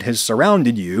mob that has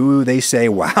surrounded you, they say,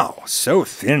 "Wow, so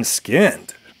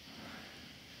thin-skinned."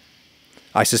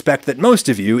 I suspect that most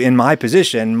of you in my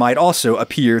position might also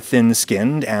appear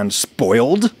thin-skinned and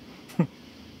spoiled.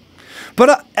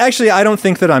 But actually, I don't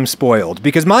think that I'm spoiled,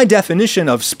 because my definition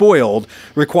of spoiled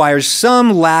requires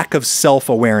some lack of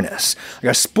self-awareness.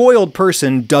 Like, a spoiled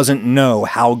person doesn't know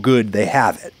how good they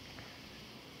have it.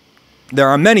 There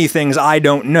are many things I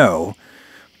don't know,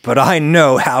 but I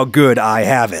know how good I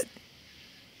have it.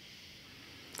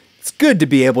 It's good to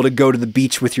be able to go to the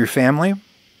beach with your family.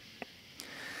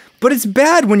 But it's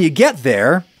bad when you get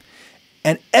there,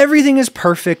 and everything is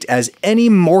perfect as any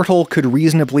mortal could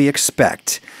reasonably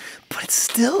expect. But it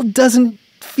still doesn't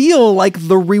feel like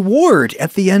the reward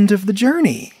at the end of the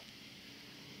journey.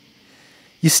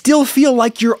 You still feel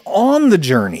like you're on the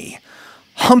journey,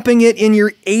 humping it in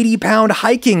your 80-pound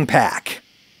hiking pack.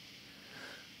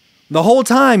 The whole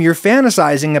time you're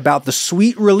fantasizing about the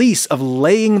sweet release of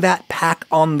laying that pack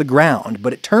on the ground,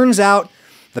 but it turns out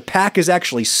the pack is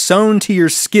actually sewn to your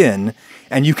skin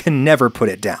and you can never put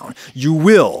it down. You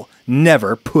will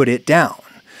never put it down.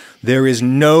 There is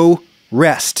no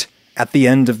rest at the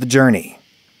end of the journey.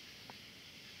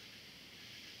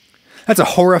 That's a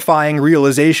horrifying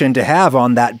realization to have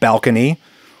on that balcony,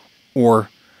 or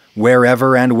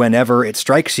wherever and whenever it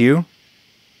strikes you.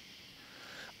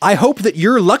 I hope that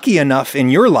you're lucky enough in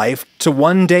your life to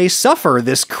one day suffer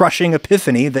this crushing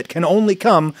epiphany that can only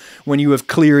come when you have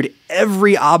cleared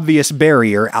every obvious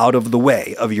barrier out of the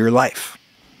way of your life.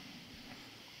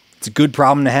 It's a good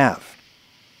problem to have.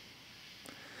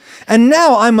 And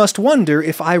now I must wonder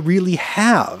if I really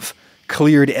have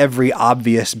cleared every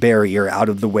obvious barrier out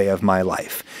of the way of my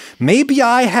life. Maybe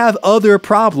I have other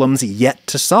problems yet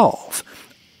to solve.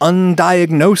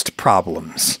 Undiagnosed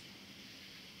problems.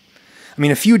 I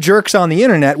mean, a few jerks on the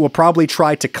internet will probably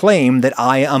try to claim that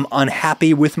I am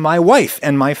unhappy with my wife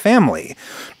and my family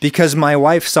because my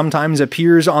wife sometimes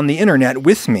appears on the internet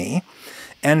with me,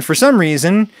 and for some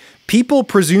reason, people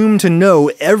presume to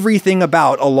know everything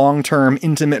about a long-term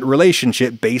intimate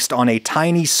relationship based on a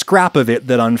tiny scrap of it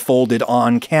that unfolded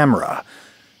on camera.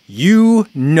 You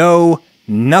know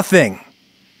nothing.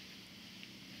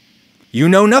 You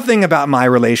know nothing about my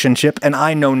relationship, and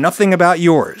I know nothing about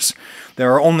yours.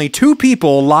 There are only two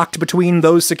people locked between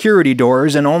those security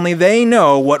doors, and only they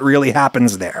know what really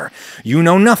happens there. You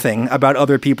know nothing about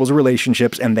other people's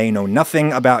relationships, and they know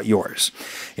nothing about yours.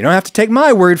 You don't have to take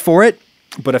my word for it,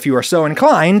 but if you are so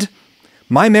inclined,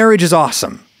 my marriage is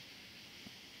awesome.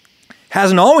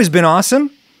 Hasn't always been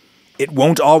awesome. It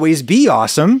won't always be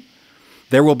awesome.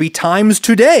 There will be times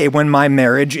today when my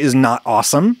marriage is not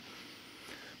awesome.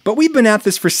 But we've been at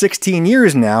this for 16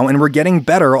 years now, and we're getting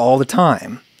better all the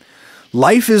time.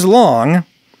 Life is long,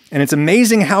 and it's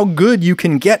amazing how good you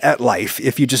can get at life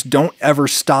if you just don't ever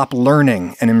stop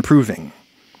learning and improving.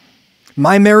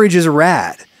 My marriage is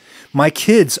rad. My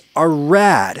kids are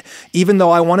rad, even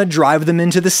though I want to drive them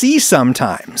into the sea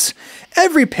sometimes.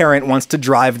 Every parent wants to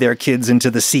drive their kids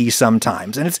into the sea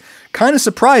sometimes, and it's kind of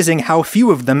surprising how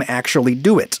few of them actually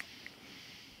do it.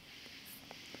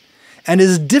 And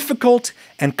as difficult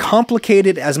and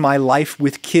complicated as my life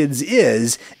with kids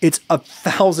is, it's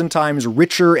 1,000 times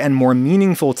richer and more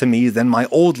meaningful to me than my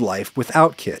old life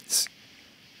without kids.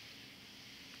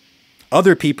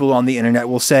 Other people on the internet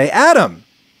will say, Adam,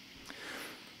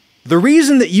 the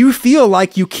reason that you feel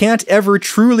like you can't ever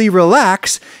truly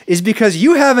relax is because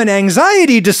you have an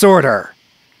anxiety disorder.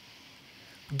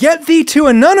 Get thee to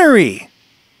a nunnery.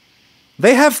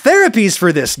 They have therapies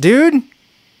for this, dude.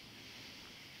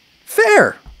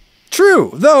 Fair.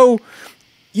 True. Though,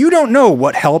 you don't know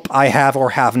what help I have or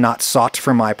have not sought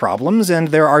for my problems, and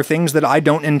there are things that I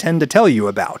don't intend to tell you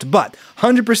about. But,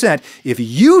 100%, if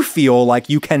you feel like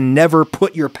you can never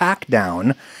put your pack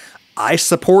down, I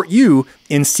support you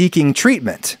in seeking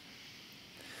treatment.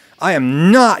 I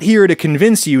am not here to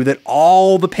convince you that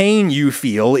all the pain you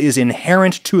feel is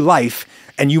inherent to life,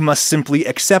 and you must simply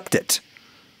accept it.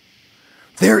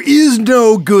 There is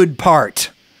no good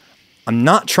part. I'm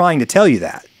not trying to tell you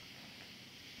that.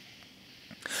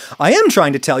 I am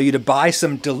trying to tell you to buy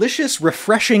some delicious,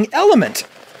 refreshing Element,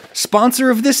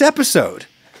 sponsor of this episode.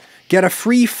 Get a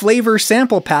free flavor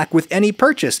sample pack with any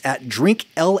purchase at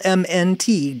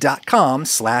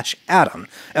drinklmnt.com/Adam.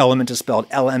 Element is spelled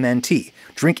LMNT.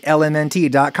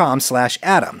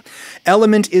 drinklmnt.com/Adam.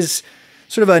 Element is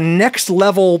sort of a next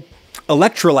level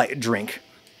electrolyte drink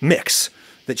mix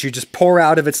that you just pour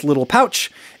out of its little pouch,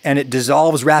 and it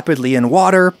dissolves rapidly in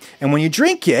water. And when you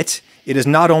drink it, it is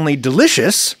not only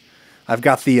delicious. I've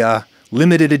got the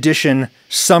limited edition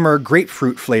summer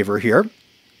grapefruit flavor here.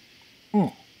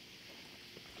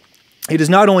 It is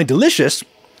not only delicious,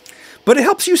 but it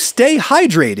helps you stay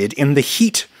hydrated in the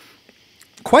heat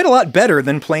quite a lot better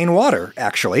than plain water,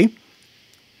 actually.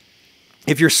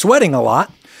 If you're sweating a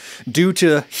lot due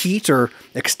to heat or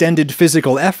extended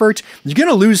physical effort, you're going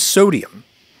to lose sodium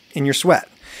in your sweat.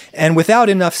 And without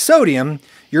enough sodium,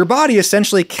 your body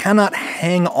essentially cannot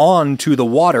hang on to the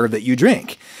water that you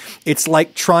drink. It's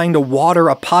like trying to water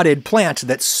a potted plant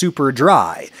that's super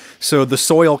dry, so the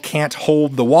soil can't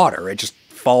hold the water. It just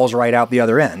falls right out the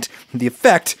other end. The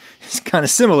effect is kind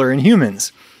of similar in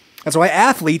humans. That's why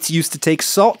athletes used to take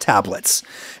salt tablets,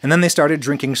 and then they started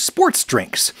drinking sports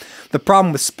drinks. The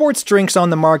problem with sports drinks on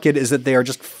the market is that they are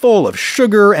just full of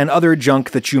sugar and other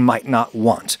junk that you might not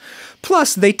want.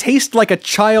 Plus, they taste like a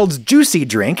child's juicy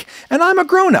drink, and I'm a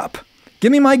grown-up.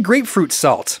 Give me my grapefruit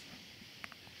salt.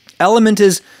 Element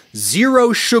is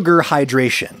zero sugar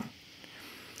hydration.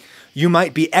 You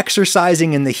might be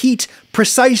exercising in the heat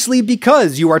precisely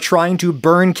because you are trying to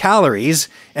burn calories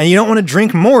and you don't want to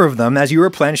drink more of them as you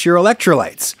replenish your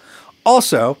electrolytes.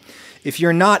 Also, if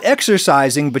you're not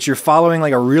exercising but you're following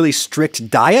like a really strict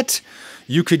diet,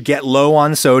 you could get low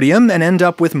on sodium and end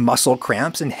up with muscle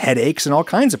cramps and headaches and all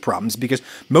kinds of problems because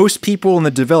most people in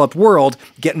the developed world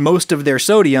get most of their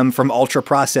sodium from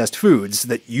ultra-processed foods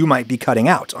that you might be cutting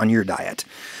out on your diet.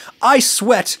 I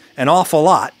sweat an awful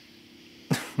lot.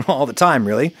 All the time,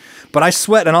 really. But I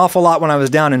sweat an awful lot when I was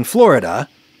down in Florida.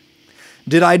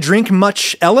 Did I drink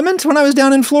much Element when I was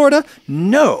down in Florida?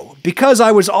 No, because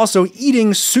I was also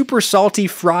eating super salty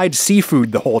fried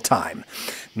seafood the whole time.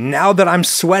 Now that I'm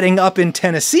sweating up in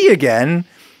Tennessee again,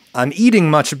 I'm eating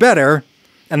much better,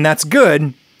 and that's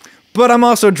good, But I'm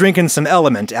also drinking some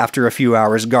Element after a few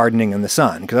hours gardening in the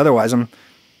sun, because otherwise I'm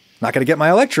not going to get my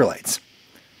electrolytes.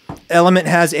 Element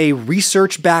has a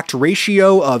research-backed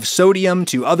ratio of sodium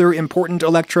to other important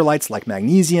electrolytes like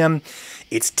magnesium.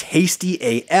 It's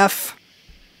tasty AF,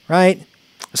 right?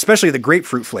 Especially the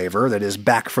grapefruit flavor that is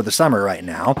back for the summer right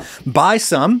now. Buy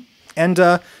some and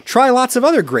try lots of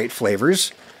other great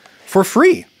flavors for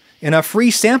free in a free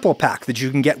sample pack that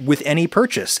you can get with any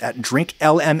purchase at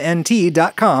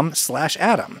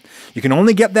drinklmnt.com/Adam. You can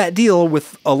only get that deal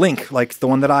with a link like the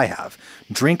one that I have.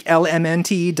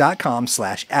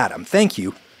 drinklmnt.com/Adam. Thank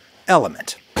you,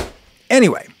 Element.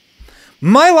 Anyway,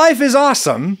 my life is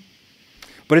awesome,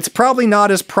 but it's probably not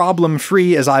as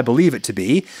problem-free as I believe it to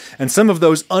be, and some of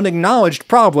those unacknowledged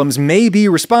problems may be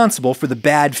responsible for the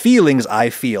bad feelings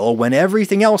I feel when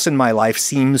everything else in my life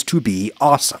seems to be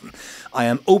awesome. I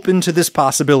am open to this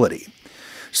possibility.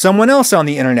 Someone else on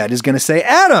the internet is going to say,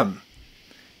 Adam,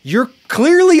 you're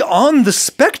clearly on the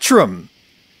spectrum.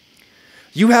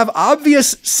 You have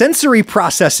obvious sensory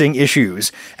processing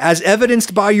issues, as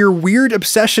evidenced by your weird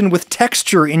obsession with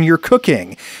texture in your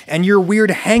cooking and your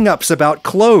weird hang-ups about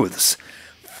clothes.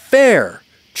 Fair,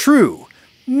 true,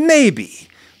 maybe.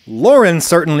 Lauren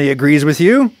certainly agrees with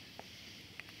you.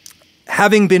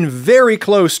 Having been very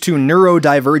close to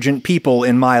neurodivergent people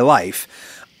in my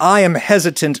life, I am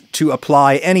hesitant to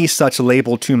apply any such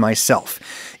label to myself,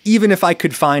 even if I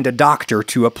could find a doctor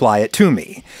to apply it to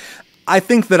me. I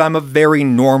think that I'm a very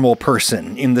normal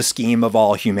person in the scheme of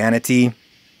all humanity.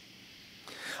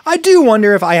 I do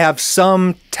wonder if I have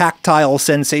some tactile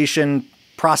sensation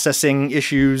processing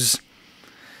issues.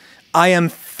 I am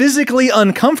physically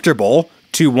uncomfortable,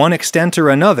 to one extent or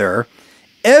another,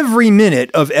 every minute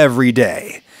of every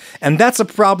day. And that's a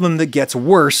problem that gets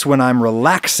worse when I'm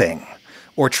relaxing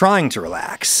or trying to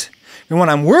relax. And when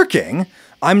I'm working,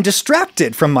 I'm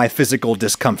distracted from my physical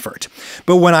discomfort.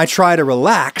 But when I try to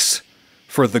relax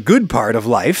for the good part of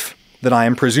life that I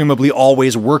am presumably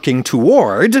always working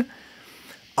toward,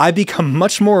 I become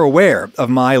much more aware of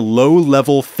my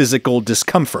low-level physical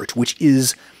discomfort, which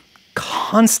is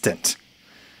constant.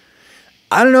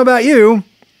 I don't know about you,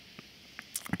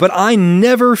 but I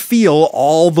never feel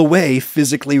all the way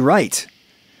physically right.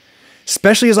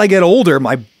 Especially as I get older,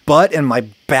 my butt and my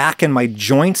back and my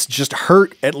joints just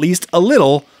hurt at least a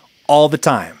little all the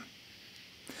time.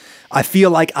 I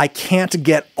feel like I can't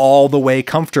get all the way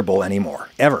comfortable anymore,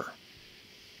 ever.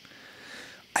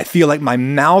 I feel like my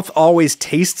mouth always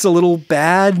tastes a little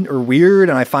bad or weird,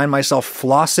 and I find myself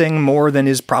flossing more than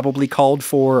is probably called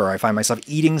for, or I find myself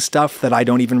eating stuff that I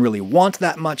don't even really want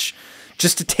that much,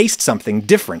 just to taste something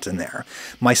different in there.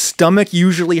 My stomach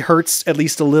usually hurts at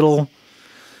least a little.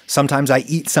 Sometimes I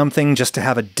eat something just to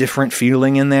have a different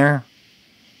feeling in there.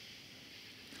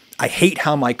 I hate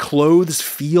how my clothes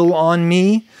feel on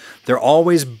me. They're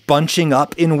always bunching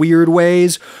up in weird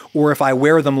ways, or if I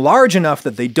wear them large enough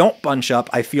that they don't bunch up,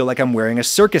 I feel like I'm wearing a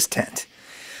circus tent.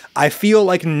 I feel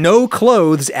like no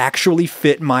clothes actually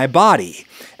fit my body.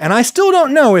 And I still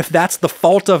don't know if that's the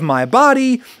fault of my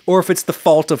body or if it's the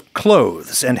fault of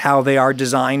clothes and how they are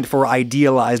designed for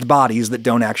idealized bodies that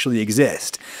don't actually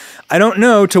exist. I don't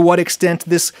know to what extent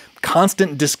this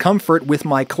constant discomfort with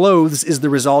my clothes is the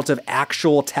result of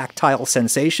actual tactile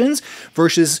sensations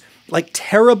versus like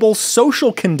terrible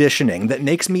social conditioning that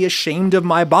makes me ashamed of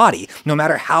my body, no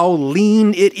matter how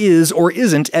lean it is or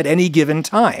isn't at any given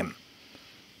time.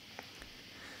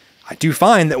 I do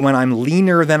find that when I'm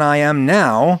leaner than I am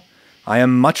now, I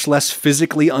am much less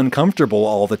physically uncomfortable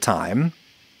all the time,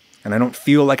 and I don't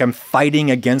feel like I'm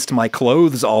fighting against my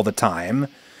clothes all the time.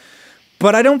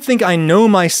 But I don't think I know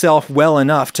myself well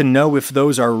enough to know if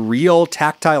those are real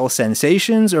tactile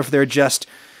sensations or if they're just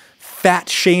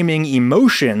fat-shaming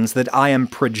emotions that I am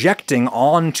projecting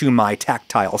onto my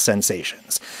tactile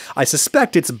sensations. I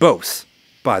suspect it's both,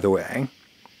 by the way.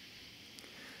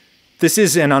 This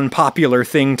is an unpopular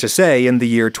thing to say in the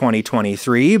year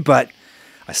 2023, but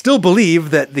I still believe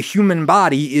that the human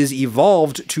body is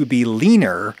evolved to be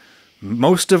leaner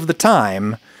most of the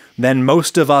time than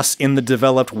most of us in the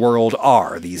developed world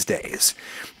are these days.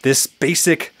 This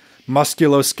basic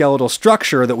musculoskeletal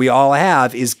structure that we all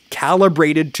have is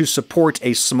calibrated to support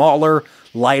a smaller,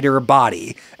 lighter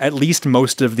body, at least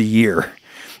most of the year.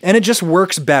 And it just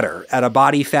works better at a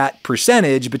body fat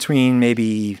percentage between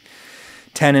maybe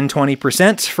 10 and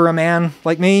 20% for a man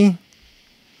like me.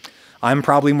 I'm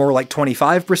probably more like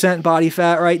 25% body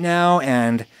fat right now,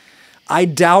 and I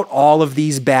doubt all of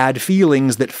these bad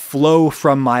feelings that flow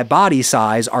from my body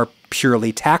size are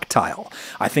purely tactile.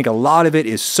 I think a lot of it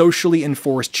is socially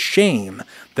enforced shame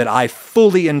that I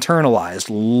fully internalized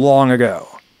long ago.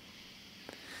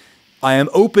 I am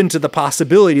open to the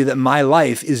possibility that my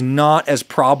life is not as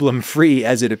problem-free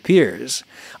as it appears.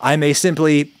 I may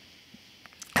simply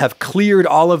have cleared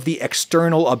all of the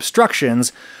external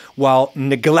obstructions while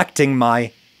neglecting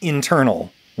my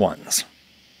internal ones.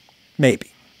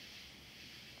 Maybe.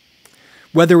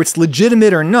 Whether it's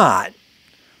legitimate or not,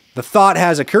 the thought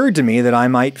has occurred to me that I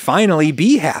might finally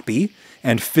be happy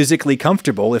and physically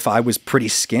comfortable if I was pretty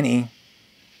skinny.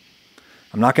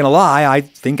 I'm not going to lie, I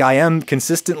think I am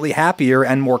consistently happier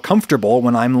and more comfortable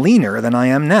when I'm leaner than I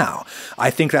am now. I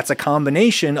think that's a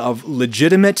combination of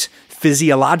legitimate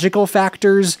physiological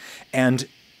factors and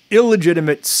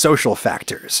illegitimate social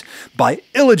factors. By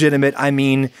illegitimate, I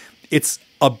mean it's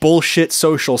a bullshit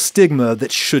social stigma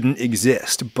that shouldn't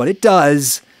exist, but it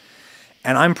does.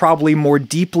 And I'm probably more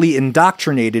deeply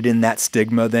indoctrinated in that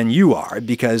stigma than you are,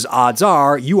 because odds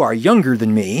are you are younger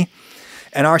than me,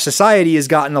 and our society has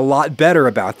gotten a lot better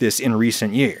about this in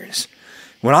recent years.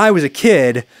 When I was a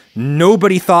kid,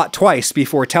 nobody thought twice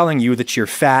before telling you that you're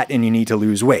fat and you need to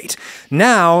lose weight.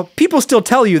 Now, people still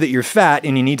tell you that you're fat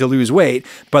and you need to lose weight,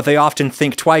 but they often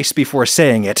think twice before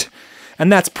saying it.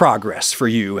 And that's progress for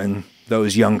you and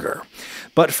those younger.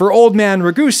 But for old man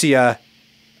Ragusia,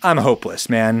 I'm hopeless,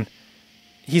 man.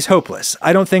 He's hopeless.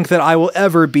 I don't think that I will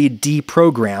ever be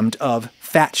deprogrammed of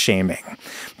fat shaming.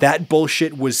 That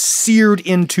bullshit was seared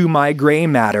into my gray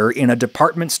matter in a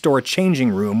department store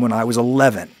changing room when I was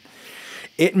 11.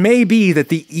 It may be that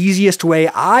the easiest way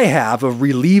I have of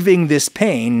relieving this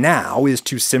pain now is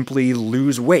to simply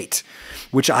lose weight,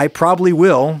 which I probably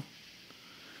will,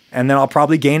 and then I'll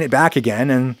probably gain it back again,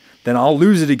 and then I'll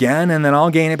lose it again, and then I'll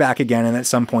gain it back again, and at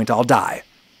some point I'll die.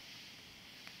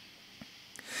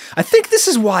 I think this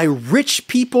is why rich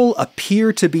people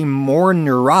appear to be more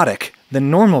neurotic than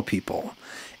normal people.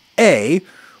 A,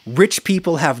 rich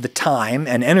people have the time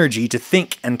and energy to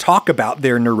think and talk about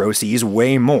their neuroses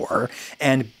way more.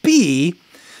 And B,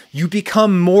 you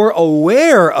become more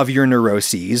aware of your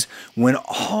neuroses when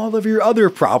all of your other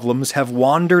problems have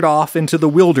wandered off into the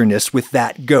wilderness with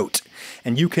that goat.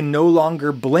 And you can no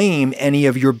longer blame any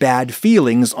of your bad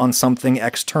feelings on something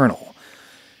external.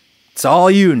 It's all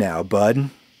you now, bud.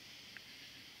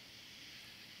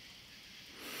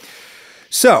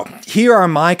 So, here are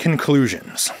my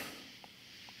conclusions.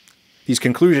 These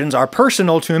conclusions are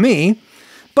personal to me,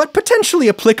 but potentially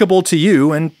applicable to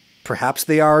you, and perhaps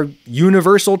they are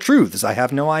universal truths. I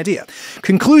have no idea.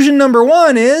 Conclusion number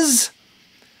 1 is,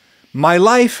 my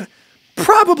life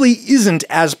probably isn't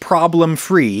as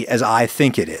problem-free as I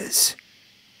think it is.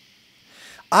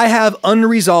 I have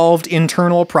unresolved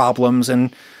internal problems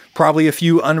and probably a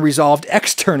few unresolved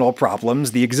external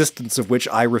problems, the existence of which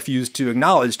I refuse to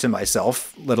acknowledge to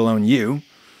myself, let alone you.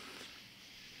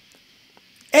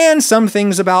 And some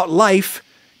things about life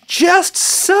just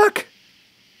suck.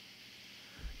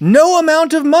 No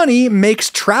amount of money makes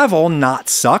travel not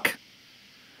suck.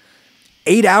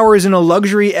 8 hours in a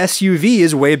luxury SUV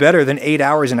is way better than 8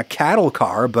 hours in a cattle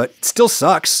car, but it still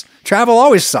sucks. Travel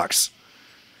always sucks.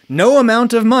 No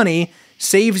amount of money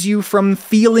saves you from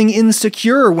feeling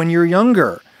insecure when you're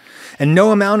younger. And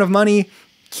no amount of money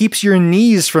keeps your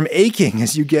knees from aching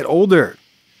as you get older.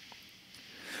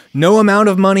 No amount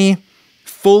of money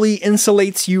fully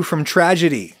insulates you from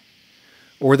tragedy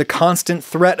or the constant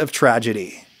threat of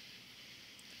tragedy,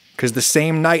 because the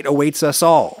same night awaits us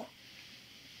all.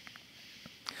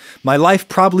 My life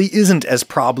probably isn't as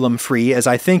problem-free as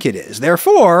I think it is.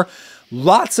 Therefore,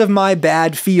 lots of my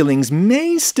bad feelings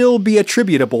may still be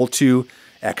attributable to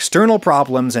external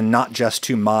problems and not just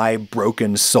to my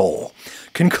broken soul.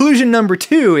 Conclusion number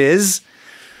 2 is,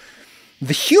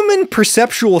 the human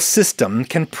perceptual system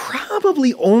can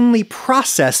probably only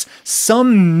process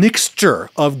some mixture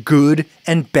of good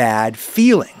and bad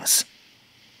feelings.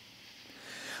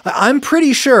 I'm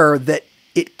pretty sure that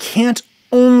it can't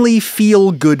only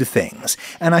feel good things,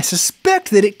 and I suspect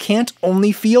that it can't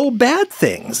only feel bad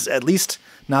things, at least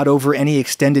not over any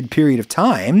extended period of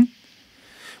time.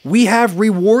 We have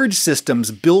reward systems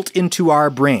built into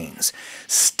our brains,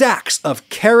 stacks of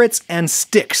carrots and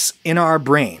sticks in our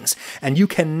brains, and you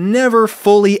can never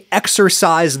fully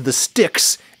exercise the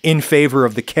sticks in favor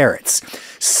of the carrots.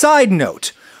 Side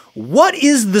note, what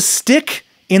is the stick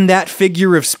in that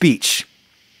figure of speech?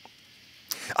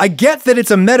 I get that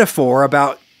it's a metaphor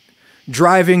about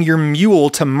driving your mule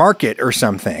to market or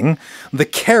something. The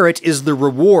carrot is the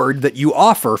reward that you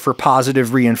offer for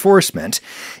positive reinforcement.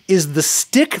 Is the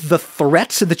stick the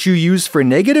threat that you use for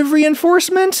negative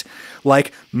reinforcement?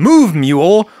 Like, move,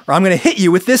 mule, or I'm going to hit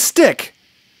you with this stick.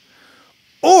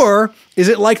 Or is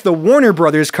it like the Warner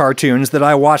Brothers cartoons that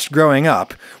I watched growing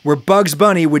up, where Bugs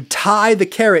Bunny would tie the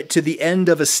carrot to the end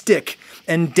of a stick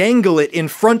and dangle it in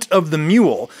front of the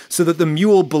mule so that the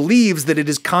mule believes that it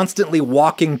is constantly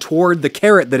walking toward the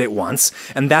carrot that it wants,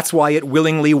 and that's why it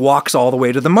willingly walks all the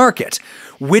way to the market.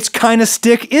 Which kind of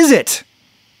stick is it?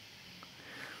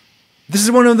 This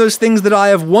is one of those things that I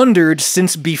have wondered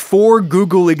since before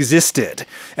Google existed,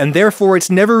 and therefore it's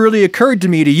never really occurred to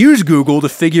me to use Google to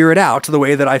figure it out the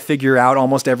way that I figure out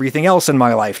almost everything else in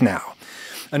my life now.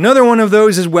 Another one of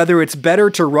those is whether it's better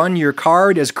to run your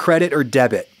card as credit or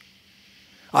debit.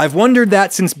 I've wondered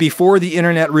that since before the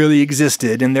internet really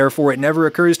existed, and therefore it never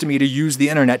occurs to me to use the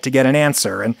internet to get an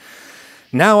answer, and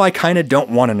now I kind of don't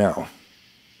want to know.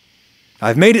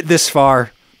 I've made it this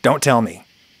far, don't tell me.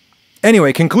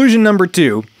 Anyway, conclusion number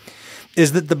 2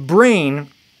 is that the brain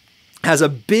has a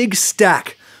big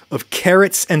stack of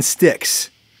carrots and sticks.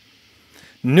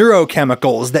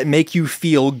 Neurochemicals that make you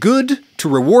feel good to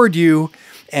reward you,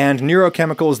 and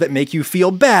neurochemicals that make you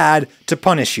feel bad to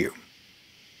punish you.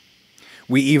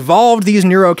 We evolved these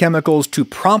neurochemicals to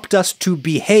prompt us to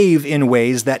behave in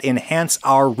ways that enhance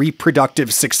our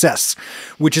reproductive success,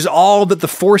 which is all that the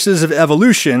forces of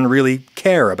evolution really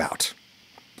care about.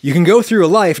 You can go through a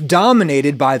life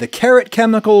dominated by the carrot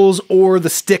chemicals or the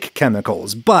stick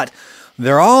chemicals, but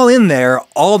they're all in there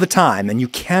all the time, and you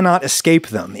cannot escape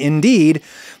them. Indeed,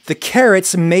 the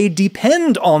carrots may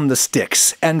depend on the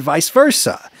sticks, and vice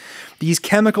versa. These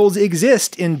chemicals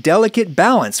exist in delicate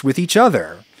balance with each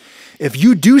other. If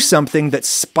you do something that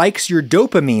spikes your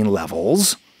dopamine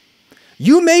levels,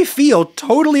 you may feel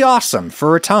totally awesome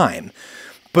for a time,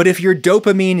 but if your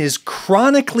dopamine is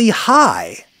chronically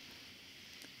high,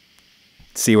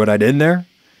 see what I did there?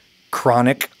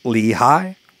 Chronically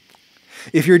high?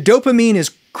 If your dopamine is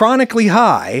chronically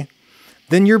high,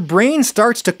 then your brain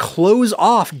starts to close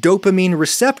off dopamine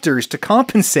receptors to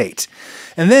compensate.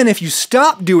 And then if you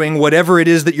stop doing whatever it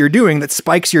is that you're doing that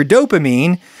spikes your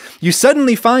dopamine, you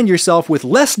suddenly find yourself with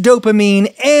less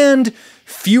dopamine and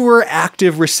fewer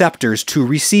active receptors to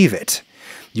receive it.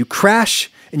 You crash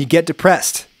and you get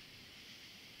depressed.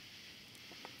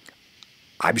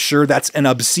 I'm sure that's an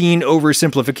obscene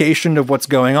oversimplification of what's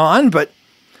going on, but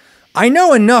I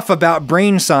know enough about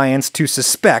brain science to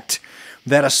suspect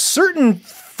that a certain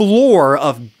floor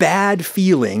of bad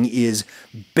feeling is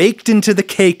baked into the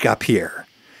cake up here.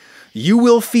 You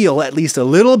will feel at least a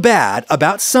little bad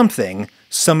about something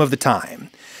some of the time.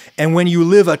 And when you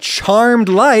live a charmed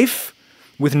life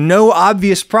with no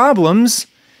obvious problems,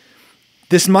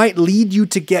 this might lead you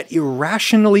to get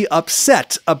irrationally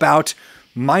upset about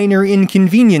minor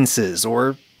inconveniences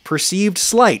or perceived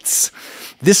slights.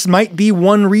 This might be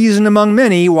one reason among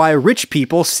many why rich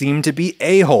people seem to be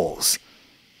a-holes.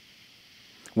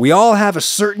 We all have a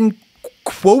certain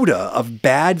quota of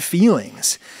bad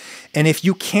feelings, and if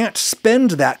you can't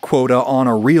spend that quota on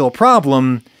a real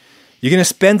problem, you're going to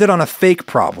spend it on a fake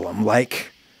problem,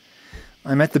 like,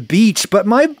 I'm at the beach, but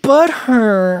my butt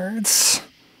hurts.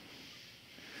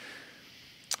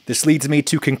 This leads me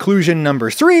to conclusion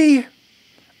number 3.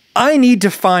 I need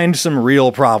to find some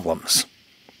real problems.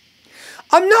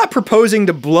 I'm not proposing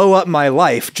to blow up my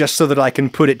life just so that I can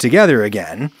put it together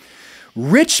again.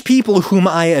 Rich people whom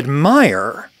I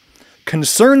admire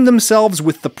concern themselves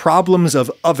with the problems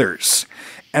of others,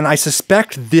 and I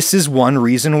suspect this is one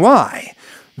reason why.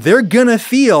 They're gonna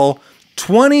feel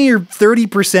 20 or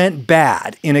 30%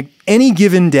 bad in any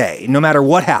given day, no matter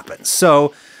what happens.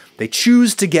 So they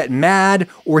choose to get mad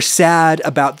or sad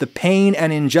about the pain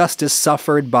and injustice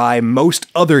suffered by most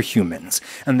other humans,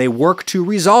 and they work to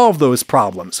resolve those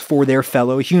problems for their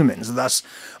fellow humans, thus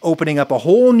opening up a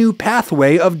whole new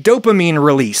pathway of dopamine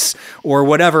release, or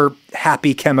whatever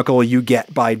happy chemical you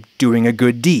get by doing a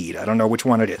good deed. I don't know which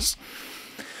one it is.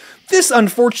 This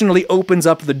unfortunately opens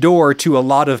up the door to a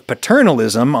lot of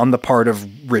paternalism on the part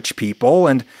of rich people,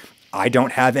 and I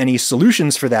don't have any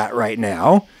solutions for that right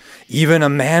now. Even a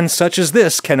man such as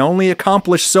this can only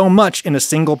accomplish so much in a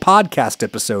single podcast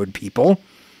episode, people.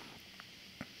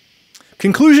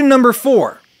 Conclusion number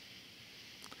 4.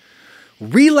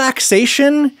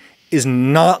 Relaxation is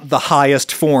not the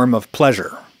highest form of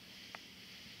pleasure.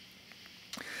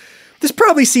 This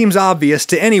probably seems obvious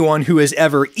to anyone who has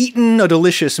ever eaten a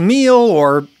delicious meal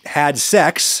or had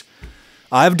sex.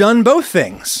 I've done both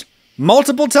things,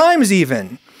 multiple times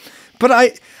even. But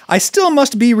I still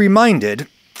must be reminded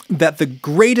that the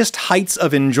greatest heights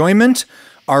of enjoyment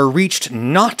are reached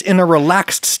not in a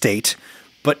relaxed state,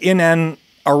 but in an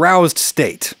aroused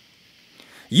state.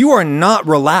 You are not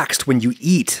relaxed when you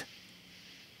eat.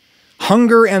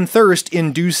 Hunger and thirst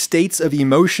induce states of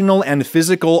emotional and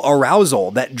physical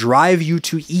arousal that drive you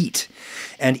to eat,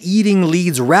 and eating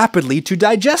leads rapidly to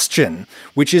digestion,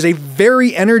 which is a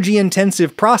very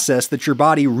energy-intensive process that your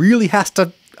body really has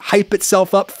to hype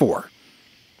itself up for.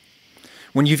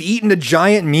 When you've eaten a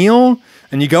giant meal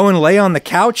and you go and lay on the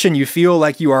couch and you feel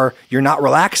like you're not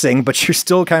relaxing, but you're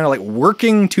still kind of like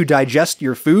working to digest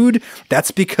your food,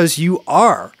 that's because you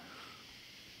are.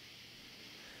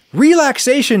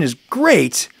 Relaxation is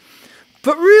great,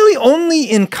 but really only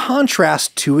in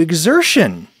contrast to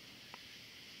exertion.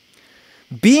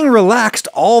 Being relaxed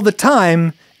all the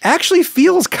time actually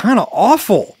feels kind of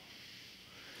awful.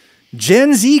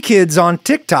 Gen Z kids on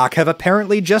TikTok have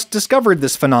apparently just discovered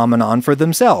this phenomenon for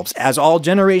themselves, as all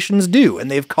generations do,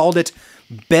 and they've called it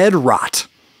bed rot.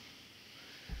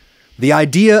 The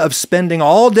idea of spending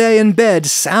all day in bed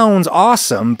sounds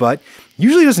awesome, but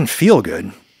usually doesn't feel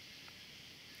good.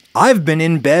 I've been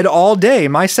in bed all day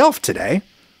myself today.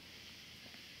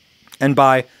 And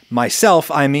by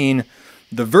myself, I mean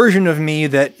the version of me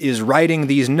that is writing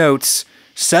these notes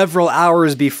several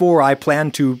hours before I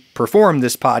plan to perform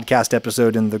this podcast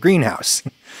episode in the greenhouse.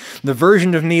 The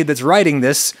version of me that's writing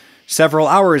this several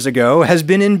hours ago has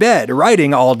been in bed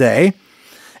writing all day,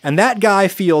 and that guy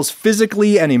feels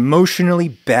physically and emotionally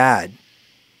bad.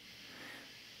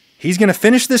 He's going to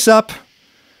finish this up,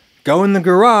 go in the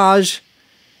garage,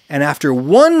 and after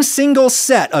one single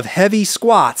set of heavy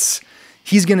squats,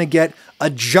 he's going to get a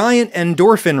giant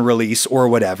endorphin release or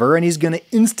whatever, and he's going to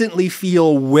instantly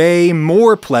feel way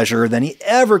more pleasure than he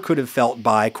ever could have felt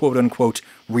by, quote-unquote,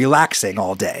 relaxing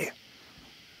all day.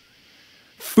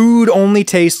 Food only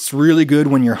tastes really good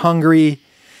when you're hungry,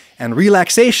 and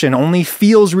relaxation only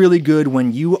feels really good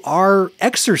when you are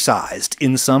exercised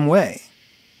in some way.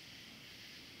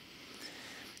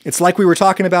 It's like we were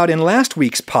talking about in last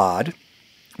week's pod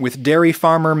with dairy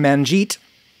farmer Manjeet.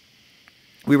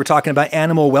 We were talking about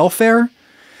animal welfare,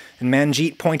 and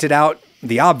Manjeet pointed out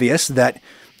the obvious, that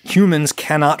humans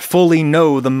cannot fully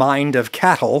know the mind of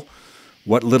cattle,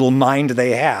 what little mind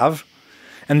they have,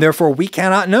 and therefore we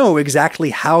cannot know exactly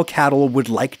how cattle would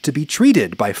like to be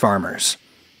treated by farmers.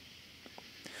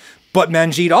 But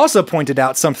Manjeet also pointed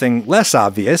out something less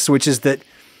obvious, which is that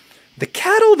the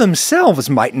cattle themselves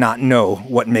might not know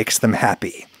what makes them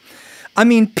happy. I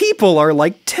mean, people are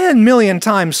like 10 million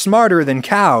times smarter than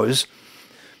cows,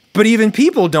 but even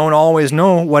people don't always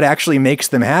know what actually makes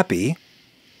them happy.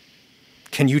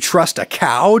 Can you trust a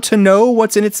cow to know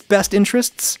what's in its best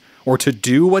interests, or to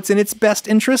do what's in its best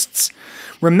interests?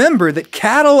 Remember that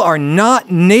cattle are not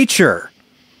nature.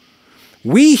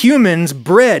 We humans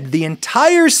bred the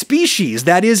entire species,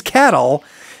 that is cattle,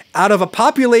 out of a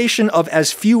population of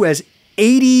as few as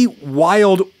 80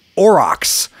 wild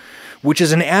aurochs, which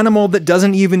is an animal that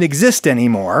doesn't even exist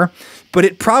anymore, but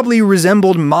it probably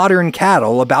resembled modern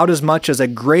cattle about as much as a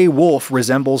gray wolf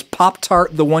resembles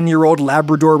Pop-Tart the one-year-old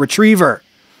Labrador Retriever.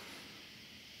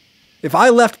 If I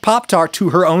left Pop-Tart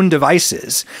to her own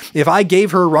devices, if I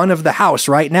gave her run of the house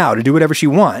right now to do whatever she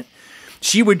wants,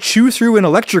 she would chew through an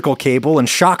electrical cable and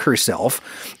shock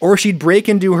herself, or she'd break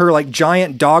into her like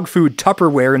giant dog food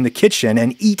Tupperware in the kitchen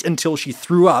and eat until she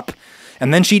threw up,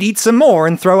 and then she'd eat some more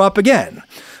and throw up again.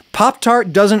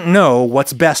 Pop-Tart doesn't know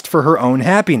what's best for her own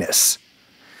happiness.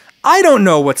 I don't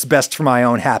know what's best for my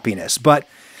own happiness, but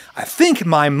I think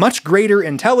my much greater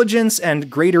intelligence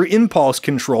and greater impulse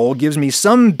control gives me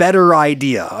some better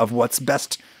idea of what's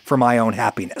best for my own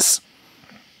happiness.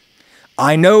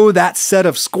 I know that set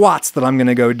of squats that I'm going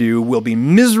to go do will be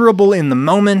miserable in the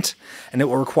moment, and it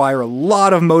will require a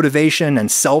lot of motivation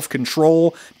and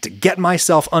self-control to get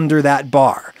myself under that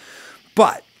bar.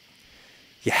 But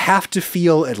you have to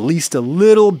feel at least a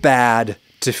little bad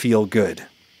to feel good.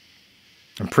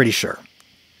 I'm pretty sure.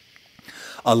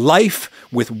 A life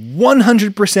with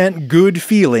 100% good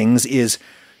feelings is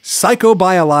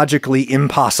psychobiologically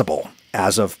impossible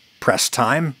as of press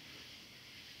time.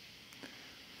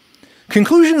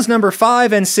 Conclusions number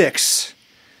 5 and 6.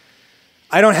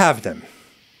 I don't have them.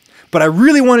 But I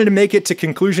really wanted to make it to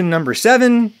conclusion number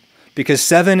 7, because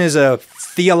 7 is a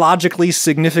theologically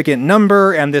significant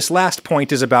number, and this last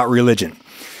point is about religion.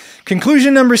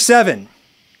 Conclusion number 7.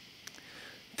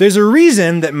 There's a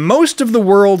reason that most of the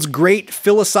world's great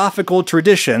philosophical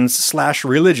traditions /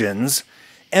 religions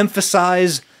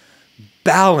emphasize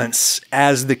balance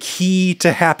as the key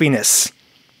to happiness.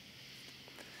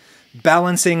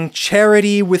 Balancing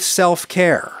charity with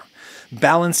self-care.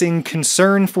 Balancing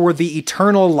concern for the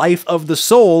eternal life of the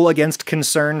soul against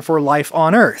concern for life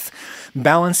on earth.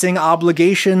 Balancing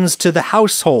obligations to the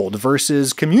household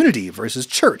versus community versus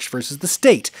church versus the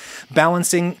state.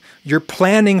 Balancing your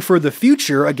planning for the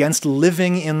future against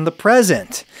living in the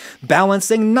present.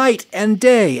 Balancing night and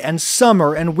day and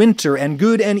summer and winter and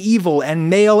good and evil and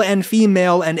male and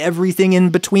female and everything in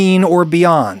between or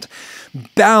beyond.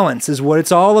 Balance is what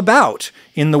it's all about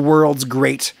in the world's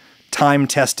great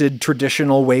time-tested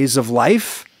traditional ways of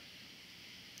life.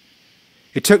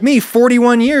 It took me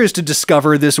 41 years to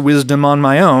discover this wisdom on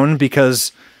my own,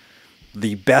 because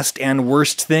the best and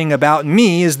worst thing about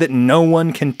me is that no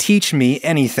one can teach me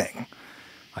anything.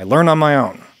 I learn on my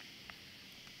own.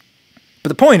 But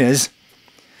the point is,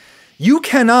 you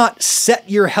cannot set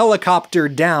your helicopter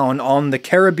down on the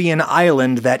Caribbean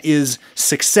island that is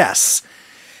success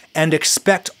and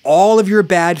expect all of your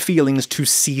bad feelings to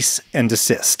cease and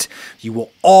desist. You will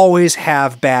always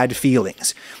have bad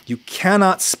feelings. You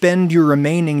cannot spend your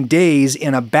remaining days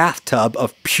in a bathtub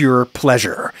of pure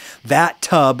pleasure. That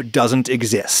tub doesn't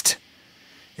exist.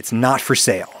 It's not for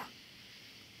sale.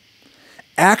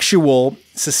 Actual,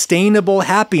 sustainable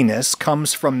happiness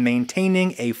comes from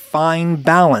maintaining a fine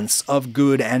balance of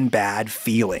good and bad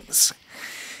feelings.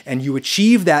 And you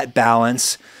achieve that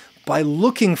balance by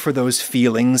looking for those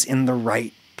feelings in the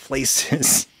right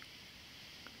places.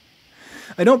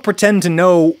 I don't pretend to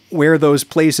know where those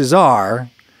places are,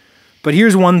 but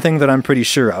here's one thing that I'm pretty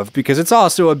sure of, because it's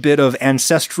also a bit of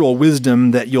ancestral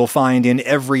wisdom that you'll find in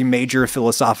every major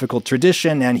philosophical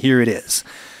tradition, and here it is.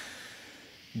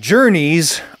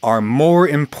 Journeys are more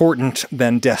important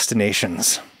than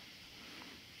destinations.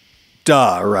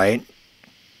 Duh, right?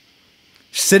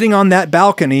 Sitting on that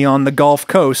balcony on the Gulf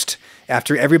Coast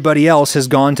after everybody else has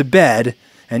gone to bed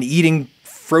and eating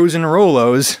frozen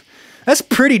Rolos, that's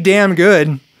pretty damn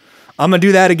good. I'm going to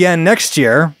do that again next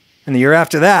year and the year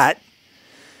after that.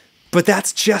 But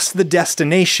that's just the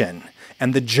destination,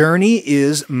 and the journey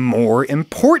is more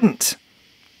important.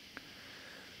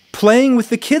 Playing with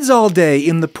the kids all day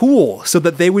in the pool so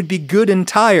that they would be good and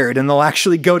tired and they'll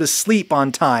actually go to sleep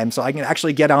on time so I can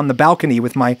actually get on the balcony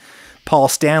with my Paul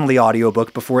Stanley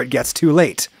audiobook before it gets too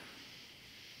late.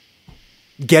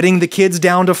 Getting the kids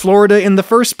down to Florida in the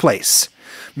first place.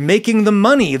 Making the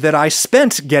money that I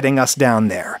spent getting us down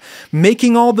there.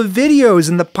 Making all the videos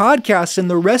and the podcasts and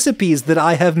the recipes that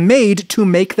I have made to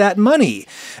make that money.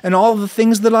 And all the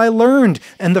things that I learned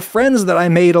and the friends that I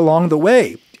made along the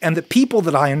way. And the people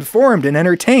that I informed and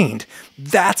entertained.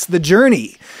 That's the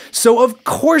journey. So of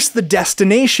course the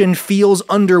destination feels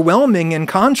underwhelming in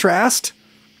contrast.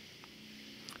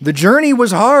 The journey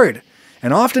was hard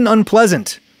and often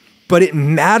unpleasant, but it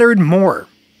mattered more.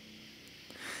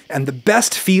 And the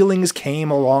best feelings came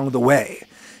along the way,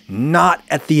 not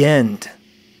at the end.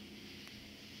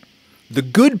 The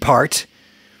good part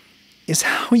is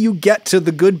how you get to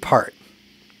the good part.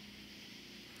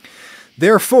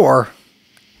 Therefore,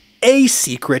 a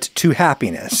secret to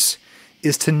happiness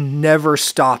is to never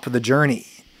stop the journey.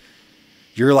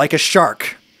 You're like a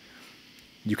shark.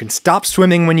 You can stop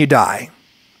swimming when you die.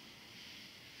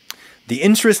 The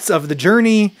interests of the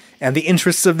journey and the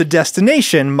interests of the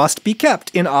destination must be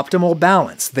kept in optimal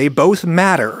balance. They both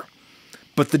matter,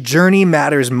 but the journey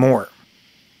matters more.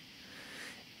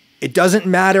 It doesn't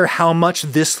matter how much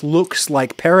this looks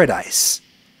like paradise.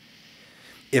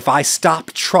 If I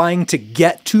stop trying to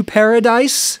get to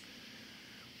paradise,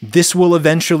 this will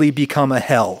eventually become a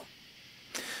hell.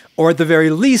 Or at the very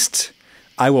least,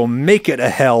 I will make it a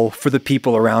hell for the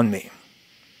people around me.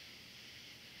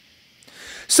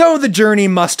 So the journey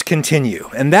must continue,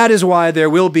 and that is why there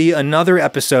will be another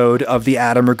episode of the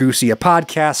Adam Ragusea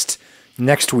podcast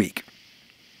next week.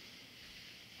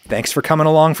 Thanks for coming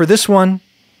along for this one.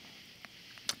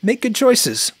 Make good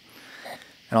choices,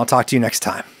 and I'll talk to you next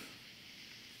time.